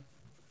moment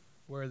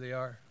where they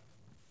are.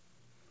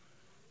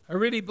 I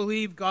really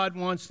believe God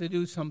wants to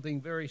do something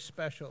very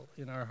special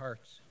in our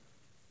hearts.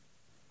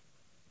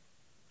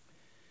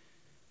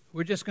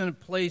 We're just going to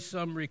play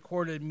some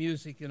recorded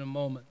music in a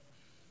moment.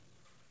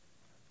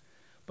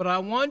 But I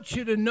want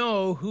you to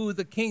know who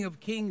the King of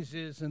Kings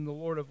is and the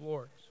Lord of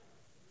Lords.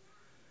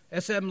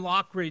 S.M.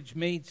 Lockridge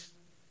made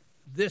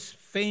this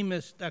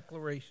famous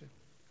declaration.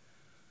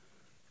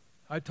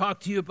 I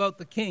talked to you about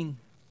the King.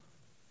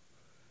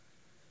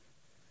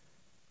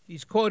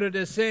 He's quoted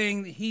as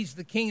saying that he's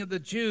the King of the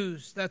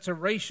Jews. That's a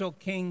racial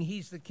king.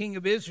 He's the King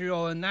of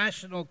Israel, a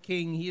national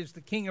king. He is the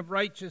King of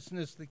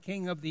righteousness, the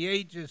King of the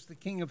ages, the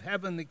King of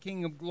heaven, the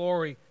King of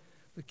glory,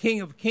 the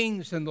King of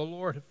kings, and the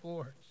Lord of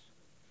lords.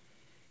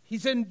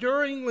 He's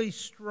enduringly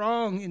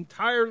strong,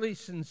 entirely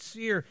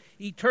sincere,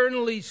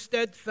 eternally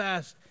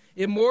steadfast,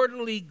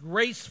 immortally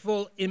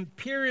graceful,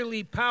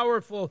 imperially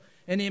powerful,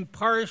 and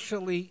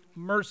impartially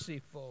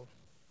merciful.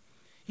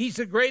 He's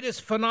the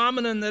greatest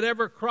phenomenon that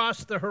ever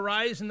crossed the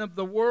horizon of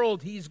the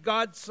world. He's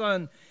God's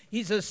Son.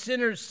 He's a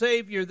sinner's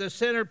Savior, the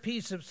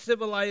centerpiece of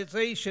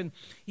civilization.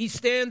 He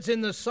stands in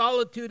the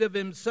solitude of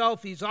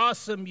himself. He's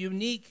awesome,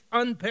 unique,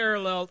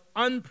 unparalleled,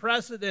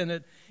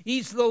 unprecedented.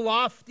 He's the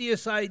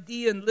loftiest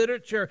idea in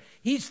literature.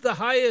 He's the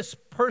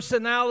highest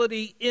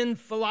personality in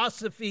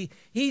philosophy.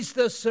 He's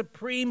the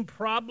supreme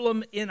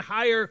problem in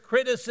higher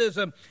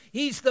criticism.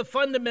 He's the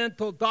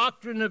fundamental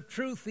doctrine of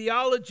true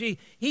theology.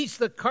 He's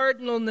the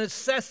cardinal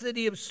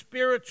necessity of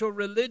spiritual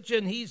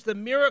religion. He's the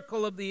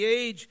miracle of the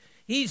age.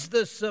 He's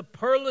the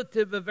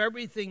superlative of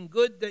everything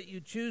good that you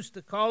choose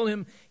to call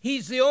him.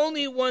 He's the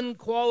only one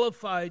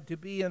qualified to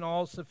be an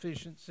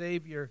all-sufficient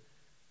Savior.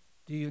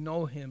 Do you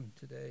know him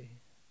today?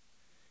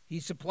 He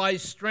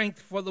supplies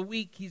strength for the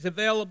weak. He's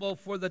available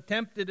for the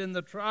tempted and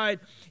the tried.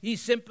 He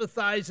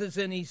sympathizes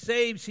and he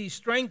saves. He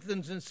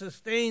strengthens and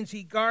sustains.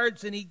 He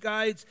guards and he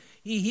guides.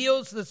 He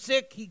heals the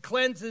sick. He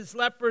cleanses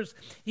lepers.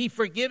 He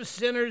forgives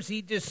sinners.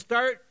 He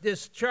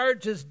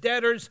discharges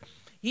debtors.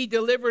 He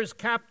delivers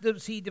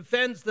captives. He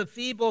defends the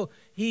feeble.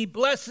 He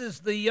blesses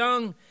the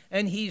young.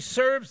 And he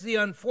serves the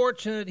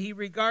unfortunate. He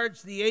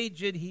regards the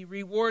aged. He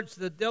rewards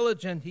the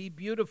diligent. He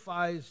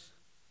beautifies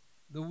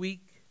the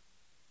weak.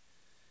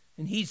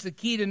 And he's the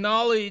key to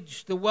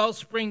knowledge, the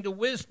wellspring to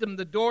wisdom,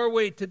 the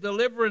doorway to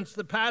deliverance,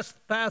 the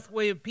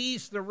pathway of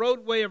peace, the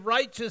roadway of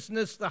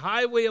righteousness, the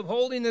highway of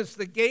holiness,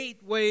 the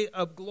gateway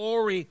of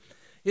glory.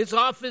 His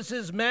office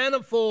is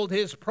manifold.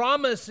 His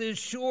promise is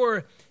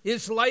sure.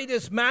 His light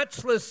is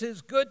matchless.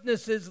 His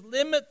goodness is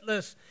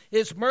limitless.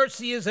 His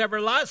mercy is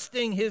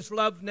everlasting. His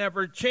love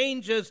never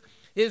changes.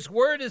 His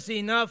word is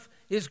enough.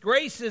 His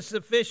grace is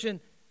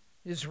sufficient.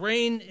 His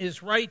reign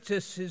is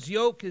righteous, his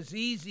yoke is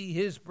easy,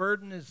 his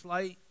burden is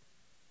light.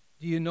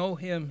 Do you know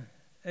him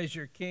as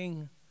your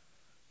king?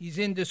 He's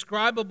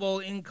indescribable,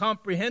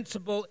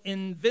 incomprehensible,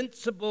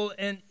 invincible,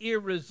 and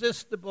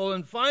irresistible.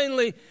 And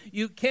finally,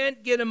 you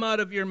can't get him out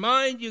of your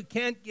mind. You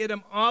can't get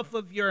him off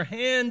of your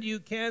hand. You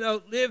can't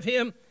outlive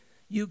him.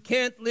 You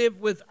can't live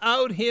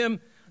without him.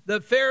 The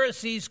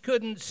Pharisees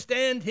couldn't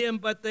stand him,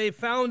 but they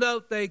found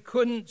out they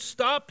couldn't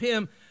stop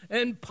him.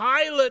 And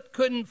Pilate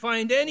couldn't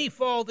find any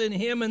fault in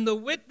him, and the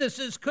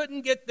witnesses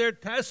couldn't get their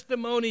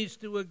testimonies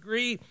to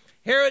agree.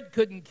 Herod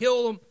couldn't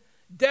kill him.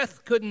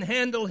 Death couldn't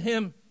handle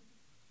him.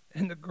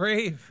 And the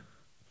grave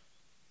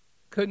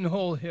couldn't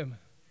hold him.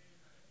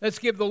 Let's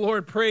give the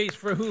Lord praise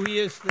for who he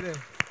is today.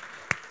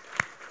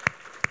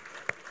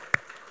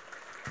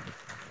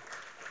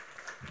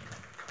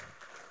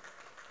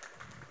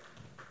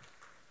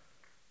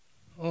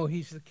 Oh,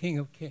 he's the King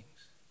of Kings.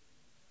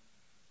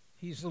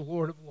 He's the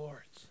Lord of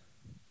Lords.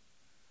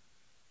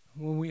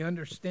 When we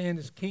understand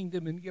his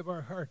kingdom and give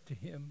our heart to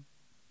him,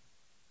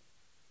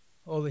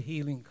 oh, the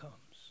healing comes.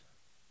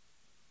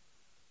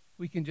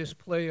 We can just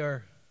play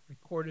our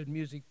recorded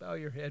music. Bow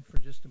your head for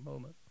just a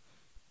moment.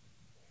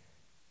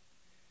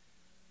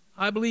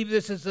 I believe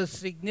this is a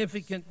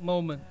significant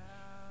moment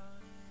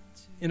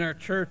in our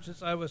church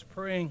as I was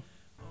praying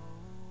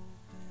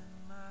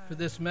for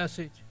this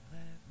message.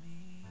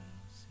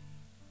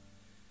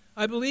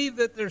 I believe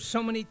that there's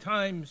so many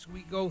times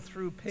we go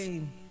through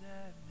pain.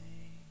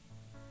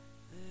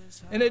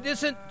 And it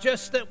isn't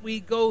just that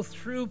we go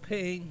through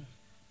pain,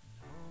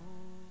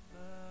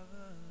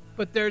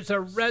 but there's a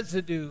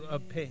residue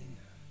of pain.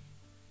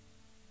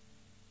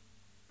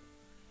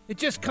 It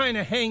just kind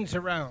of hangs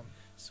around.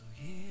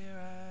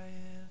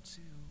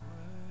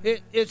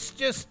 It's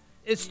just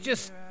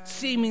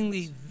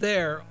seemingly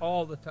there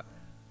all the time.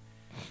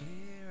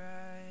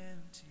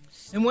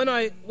 And when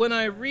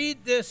I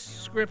read this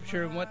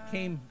scripture, and what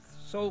came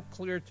so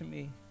clear to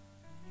me,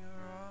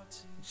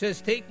 it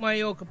says, "Take my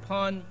yoke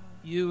upon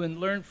you and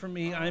learn from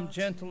me. I am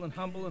gentle and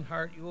humble in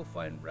heart. You will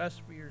find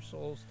rest for your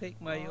souls.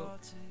 Take my yoke,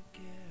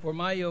 for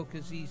my yoke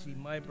is easy,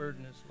 my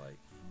burden is light."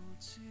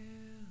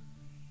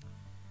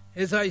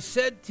 As I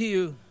said to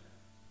you,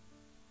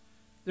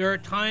 there are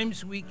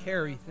times we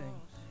carry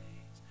things.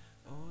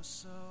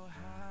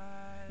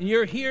 And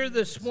you're here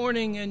this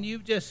morning and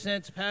you've just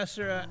sensed,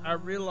 "Pastor, I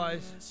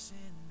realize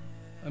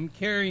I'm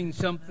carrying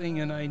something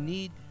and I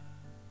need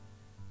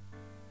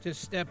to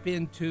step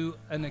into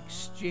an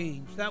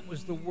exchange." That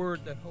was the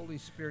word that Holy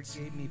Spirit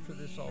gave me for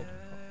this altar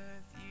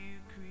call.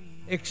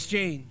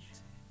 Exchange.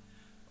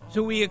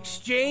 So we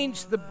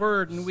exchange the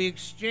burden, we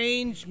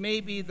exchange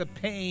maybe the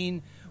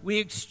pain, we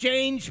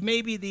exchange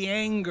maybe the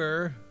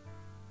anger,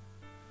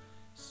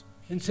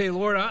 and say,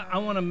 "Lord, I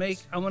want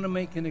to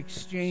make an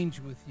exchange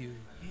with you."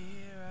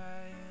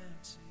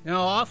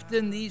 Now,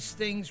 often these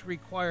things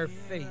require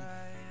faith.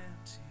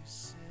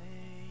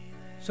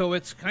 So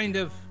it's kind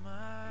of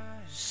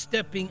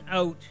stepping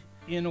out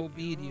in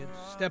obedience,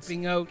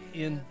 stepping out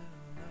in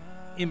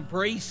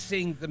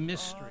embracing the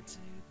mystery.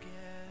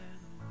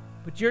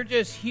 But you're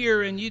just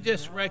here and you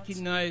just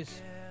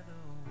recognize,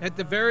 at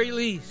the very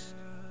least,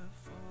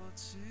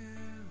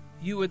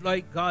 you would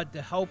like God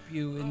to help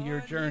you in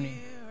your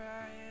journey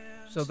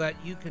so that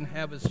you can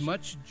have as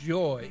much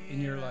joy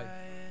in your life.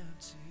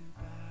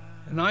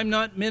 And I'm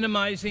not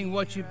minimizing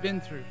what you've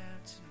been through,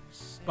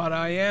 but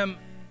I am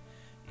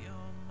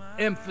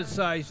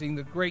emphasizing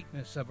the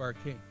greatness of our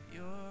King.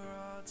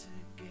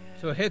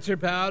 So heads are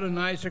bowed and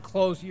eyes are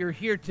closed. You're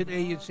here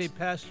today, you'd say,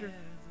 "Pastor,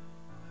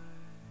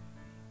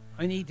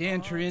 I need to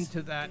enter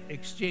into that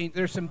exchange.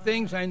 There's some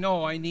things I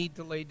know I need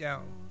to lay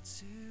down."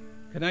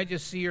 Can I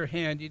just see your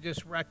hand? You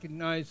just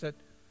recognize that,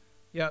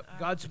 yeah,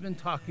 God's been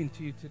talking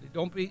to you today.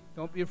 Don't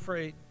be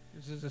afraid.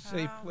 This is a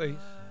safe place.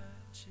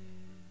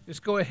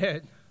 Just go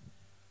ahead.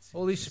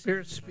 Holy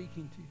Spirit's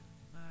speaking to you.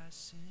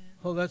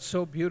 Oh, that's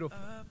so beautiful.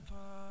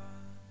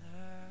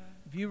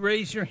 If you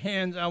raise your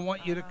hands, I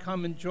want you to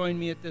come and join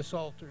me at this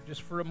altar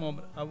just for a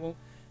moment. I won't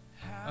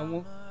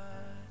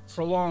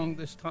prolong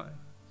this time.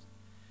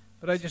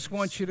 But I just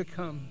want you to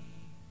come,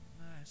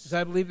 because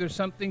I believe there's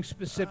something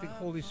specific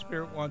Holy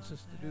Spirit wants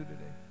us to do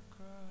today.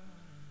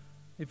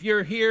 If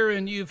you're here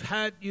and you've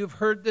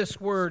heard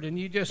this word and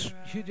you just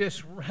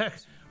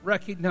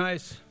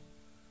recognize,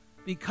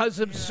 because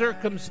of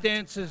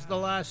circumstances the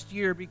last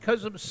year,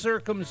 because of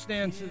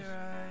circumstances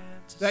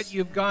that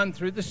you've gone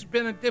through, this has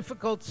been a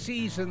difficult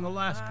season the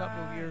last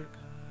couple of years.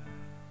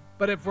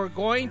 But if we're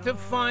going to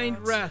find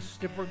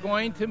rest, if we're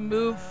going to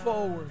move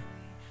forward,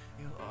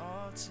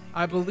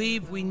 I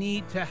believe we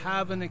need to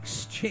have an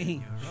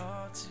exchange.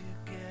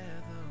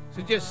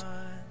 So just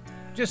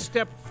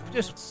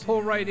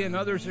pull right in.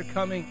 Others are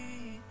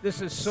coming.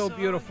 This is so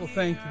beautiful.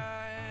 Thank you.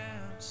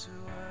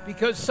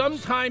 Because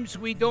sometimes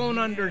we don't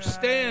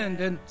understand,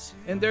 and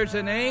there's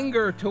an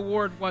anger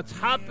toward what's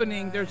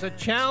happening. There's a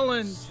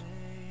challenge.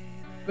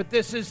 But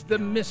this is the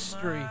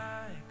mystery.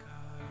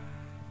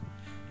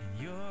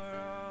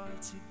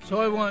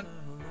 So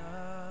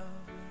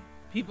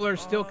people are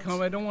still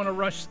coming. I don't want to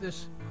rush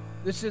this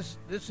This is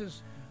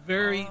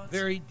very,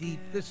 very deep.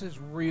 This is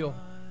real.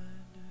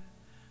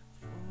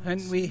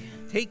 And we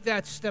take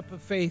that step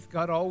of faith,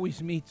 God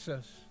always meets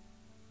us.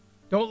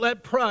 Don't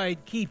let pride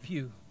keep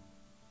you.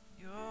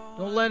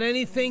 Don't let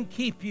anything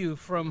keep you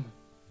from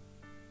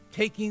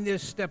taking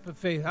this step of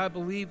faith. I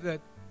believe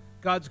that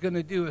God's going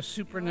to do a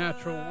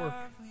supernatural work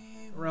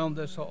around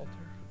this altar.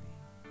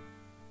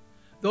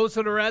 Those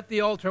that are at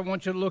the altar, I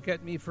want you to look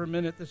at me for a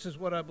minute. This is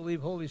what I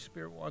believe Holy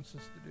Spirit wants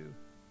us to do.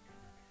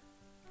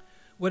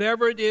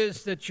 Whatever it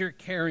is that you're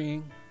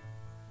carrying,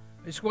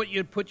 I just want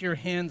you to put your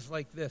hands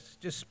like this,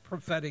 just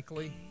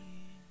prophetically.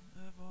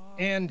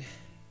 And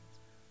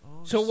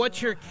so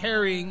what you're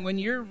carrying, when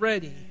you're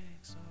ready,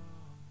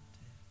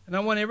 and I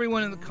want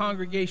everyone in the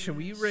congregation,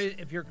 will you raise,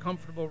 if you're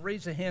comfortable,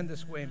 raise a hand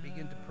this way and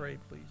begin to pray,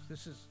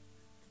 please.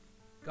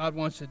 God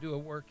wants to do a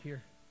work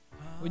here.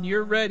 When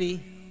you're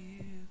ready,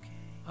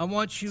 I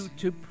want you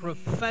to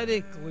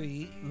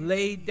prophetically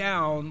lay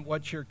down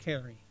what you're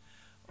carrying.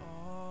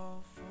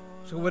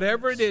 So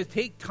whatever it is,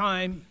 take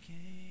time,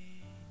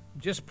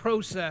 just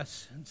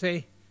process and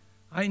say,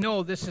 I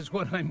know this is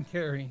what I'm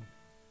carrying.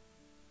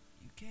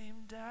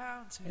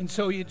 And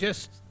so you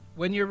just,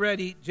 when you're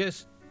ready,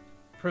 just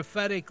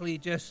prophetically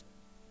just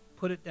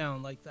put it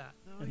down like that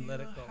and let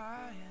it go.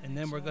 And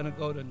then we're going to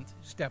go to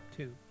step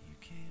 2.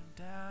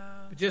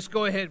 But just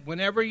go ahead.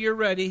 Whenever you're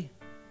ready,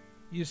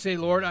 you say,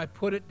 Lord, I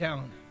put it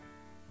down.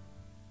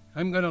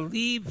 I'm going to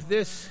leave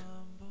this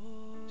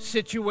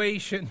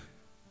situation.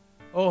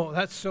 Oh,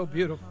 that's so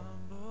beautiful.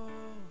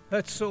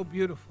 That's so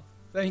beautiful.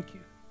 Thank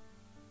you.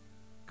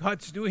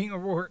 God's doing a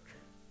work.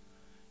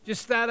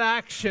 Just that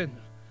action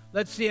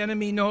lets the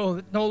enemy know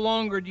that no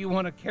longer do you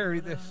want to carry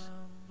this.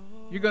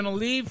 You're going to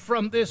leave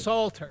from this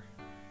altar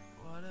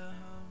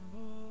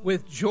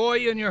with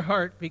joy in your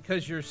heart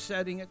because you're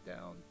setting it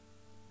down.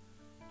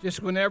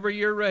 Just whenever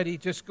you're ready,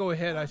 just go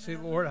ahead. I say,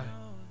 Lord,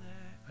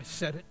 I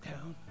set it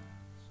down.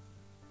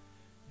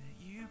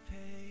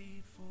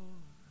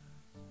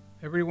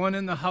 Everyone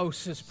in the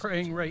house is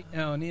praying right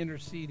now and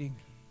interceding.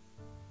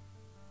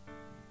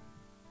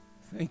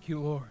 Thank you,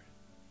 Lord.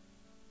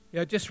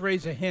 Yeah, just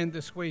raise a hand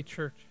this way,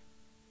 church.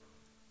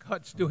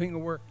 God's doing a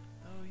work.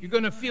 You're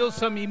going to feel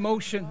some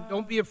emotion.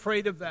 Don't be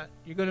afraid of that.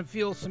 You're going to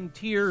feel some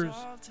tears.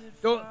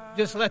 Don't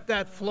just let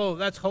that flow.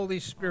 That's Holy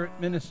Spirit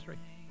ministry.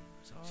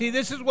 See,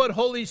 this is what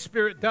Holy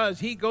Spirit does.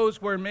 He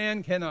goes where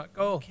man cannot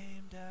go.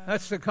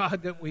 That's the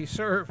God that we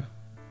serve.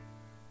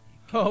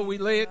 Oh, we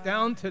lay it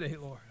down today,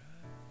 Lord.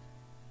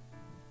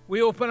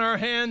 We open our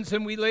hands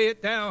and we lay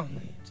it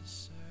down.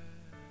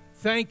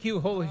 Thank you,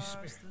 Holy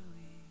Spirit.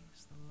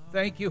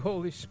 Thank you,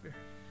 Holy Spirit.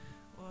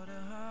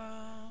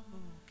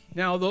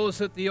 Now, those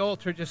at the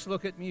altar, just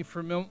look at me for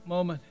a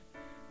moment.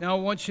 Now, I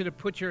want you to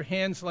put your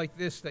hands like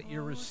this, that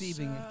you're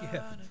receiving a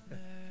gift.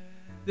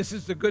 This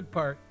is the good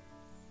part.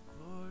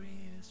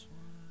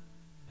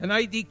 And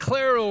I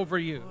declare over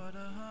you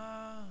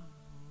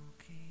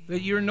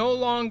that you're no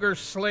longer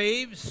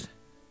slaves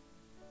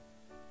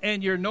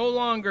and you're no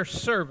longer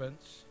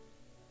servants,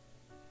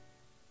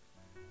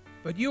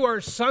 but you are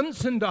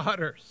sons and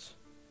daughters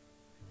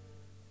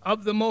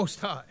of the Most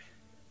High.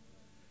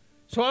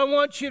 So I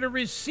want you to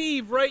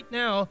receive right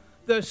now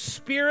the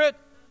spirit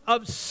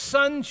of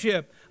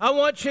sonship. I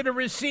want you to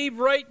receive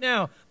right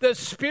now the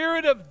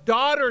spirit of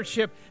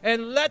daughtership,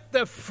 and let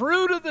the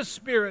fruit of the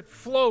Spirit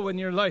flow in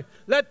your life.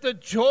 Let the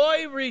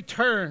joy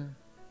return.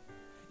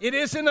 It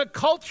isn't a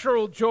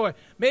cultural joy.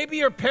 Maybe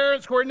your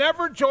parents were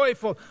never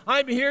joyful.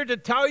 I'm here to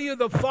tell you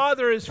the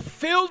Father is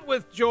filled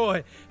with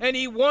joy, and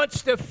He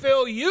wants to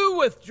fill you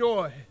with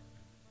joy.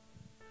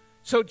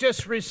 So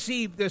just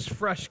receive this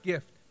fresh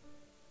gift.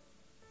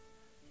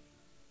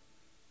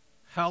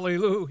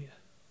 Hallelujah.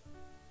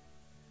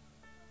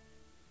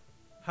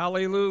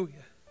 Hallelujah.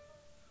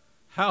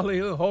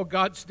 Hallelujah. Oh,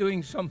 God's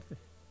doing something.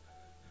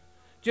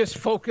 Just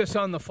focus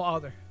on the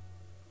Father.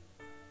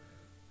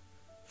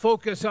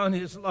 Focus on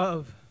His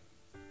love.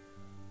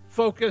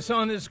 Focus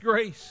on His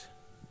grace.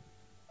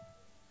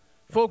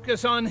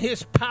 Focus on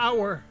His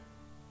power.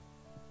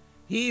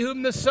 He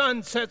whom the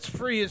Son sets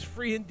free is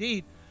free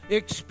indeed.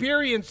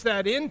 Experience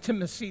that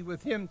intimacy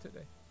with Him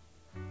today.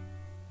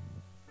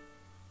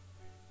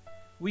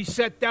 We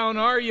set down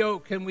our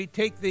yoke and we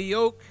take the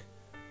yoke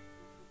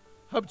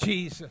of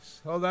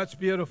Jesus. Oh, that's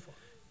beautiful.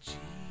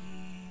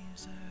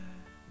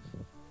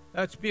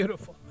 That's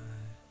beautiful.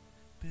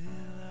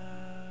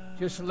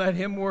 Just let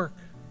Him work.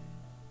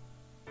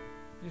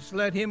 Just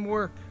let Him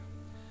work.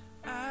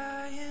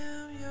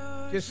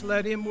 Just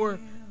let Him work.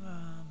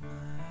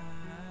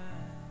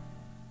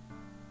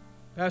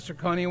 Pastor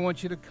Connie, I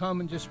want you to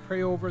come and just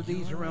pray over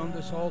these around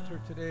this altar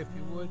today, if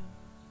you would.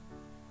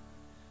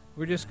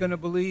 We're just going to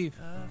believe.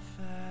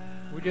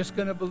 We're just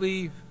going to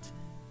believe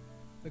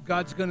that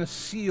God's going to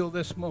seal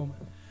this moment.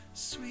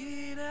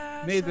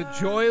 May the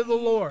joy of the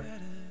Lord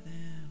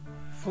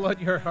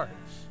flood your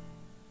hearts.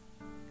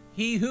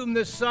 He whom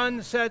the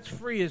Son sets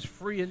free is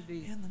free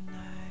indeed.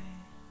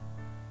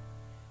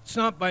 It's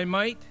not by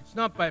might, it's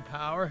not by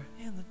power,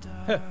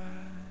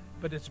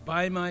 but it's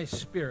by my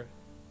Spirit,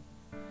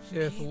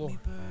 saith the Lord.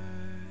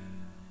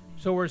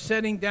 So we're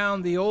setting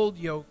down the old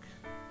yoke,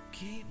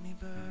 Keep me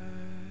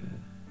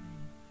burning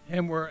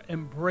and we're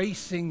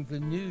embracing the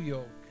new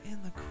yoke,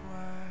 in the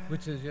quiet,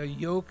 which is a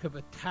yoke of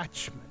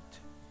attachment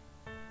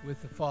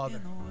with the Father.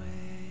 in the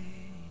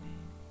waiting.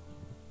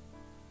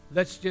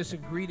 Let's just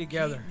agree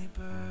together. Keep me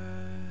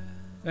burning,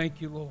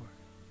 Thank you, Lord.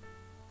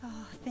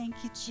 Oh,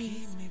 thank you, keep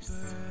me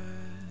Jesus.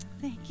 burning.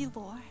 Thank you,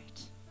 Lord.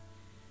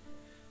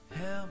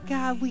 Help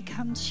God, me. we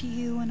come to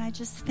you, and I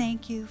just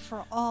thank you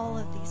for all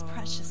of these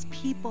precious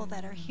people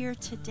that are here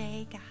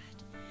today, God.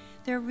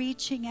 They're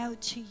reaching out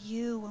to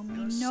you, and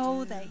we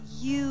know that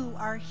you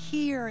are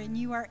here and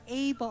you are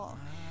able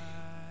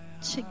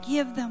to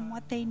give them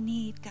what they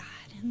need, God.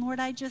 And Lord,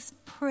 I just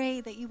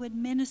pray that you would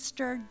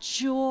minister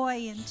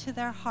joy into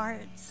their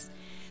hearts,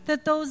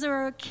 that those that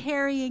are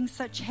carrying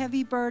such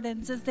heavy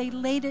burdens, as they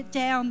laid it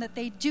down, that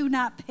they do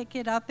not pick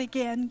it up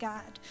again,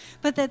 God,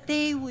 but that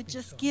they would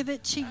just give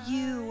it to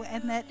you,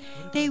 and that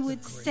they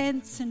would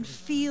sense and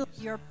feel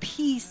your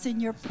peace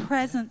and your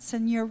presence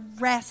and your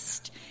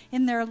rest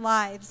in their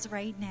lives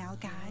right now,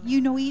 God.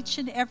 You know each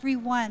and every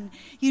one.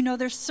 You know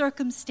their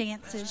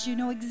circumstances. You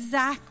know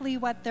exactly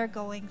what they're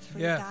going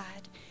through, Yes.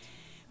 God.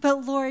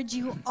 But Lord,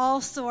 you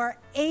also are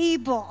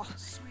able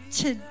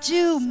to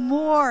do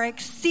more,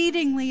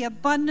 exceedingly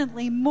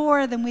abundantly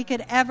more than we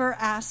could ever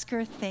ask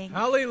or think.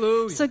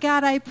 Hallelujah. So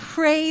God, I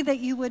pray that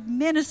you would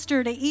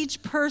minister to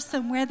each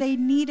person where they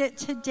need it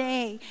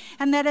today,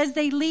 and that as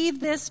they leave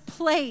this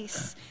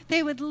place,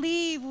 they would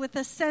leave with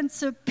a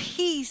sense of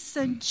peace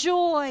and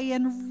joy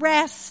and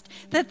rest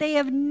that they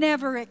have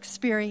never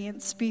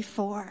experienced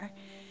before.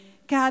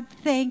 God,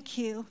 thank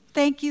you.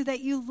 Thank you that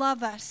you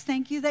love us.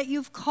 Thank you that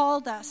you've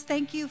called us.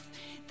 Thank you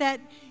that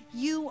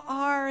you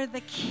are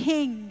the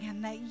King,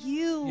 and that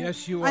you,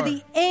 Yes, you are are.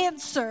 the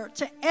answer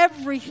to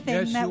everything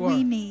Yes, that you we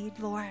are. need,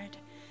 Lord.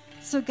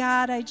 So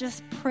God, I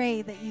just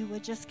pray that you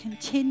would just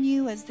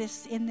continue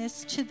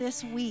to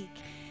this week,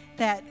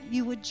 that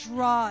you would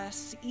draw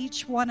us,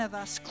 each one of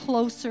us,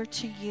 closer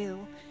to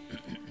you,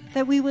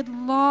 that we would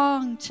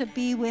long to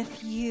be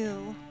with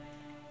you,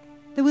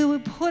 that we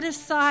would put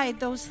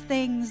aside those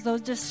things, those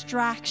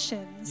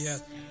distractions,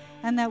 Yes.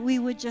 and that we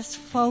would just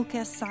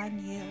focus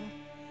on you.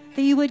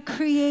 That you would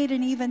create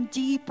an even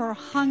deeper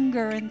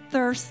hunger and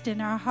thirst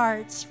in our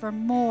hearts for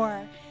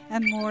more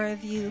and more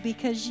of you,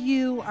 because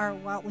you are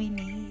what we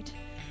need.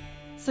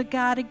 So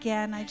God,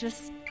 again, I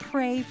just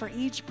pray for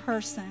each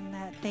person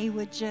that they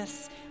would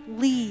just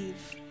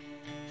leave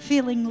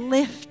feeling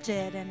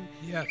lifted and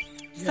Yes.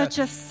 such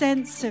Yes. a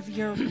sense of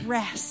your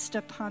rest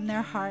upon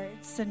their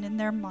hearts and in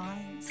their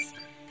minds.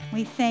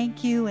 We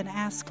thank you and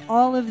ask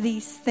all of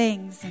these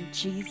things in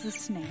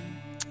Jesus' name.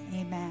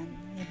 Amen.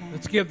 Amen.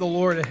 Let's give the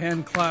Lord a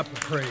hand clap of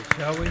praise,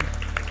 shall we?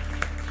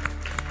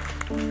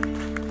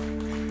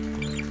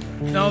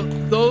 Now,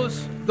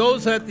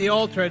 those at the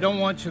altar, I don't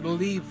want you to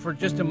leave for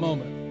just a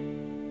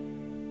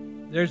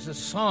moment. There's a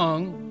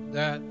song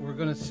that we're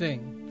going to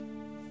sing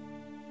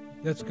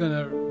that's going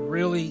to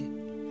really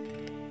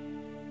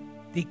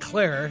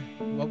declare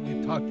what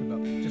we've talked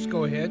about. Just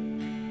go ahead.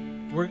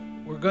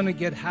 We're going to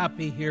get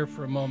happy here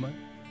for a moment.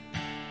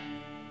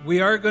 We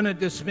are going to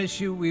dismiss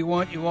you. We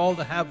want you all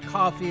to have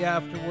coffee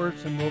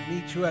afterwards, and we'll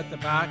meet you at the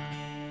back.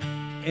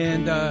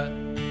 And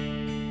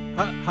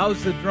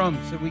how's the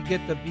drums? Did we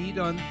get the beat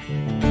on?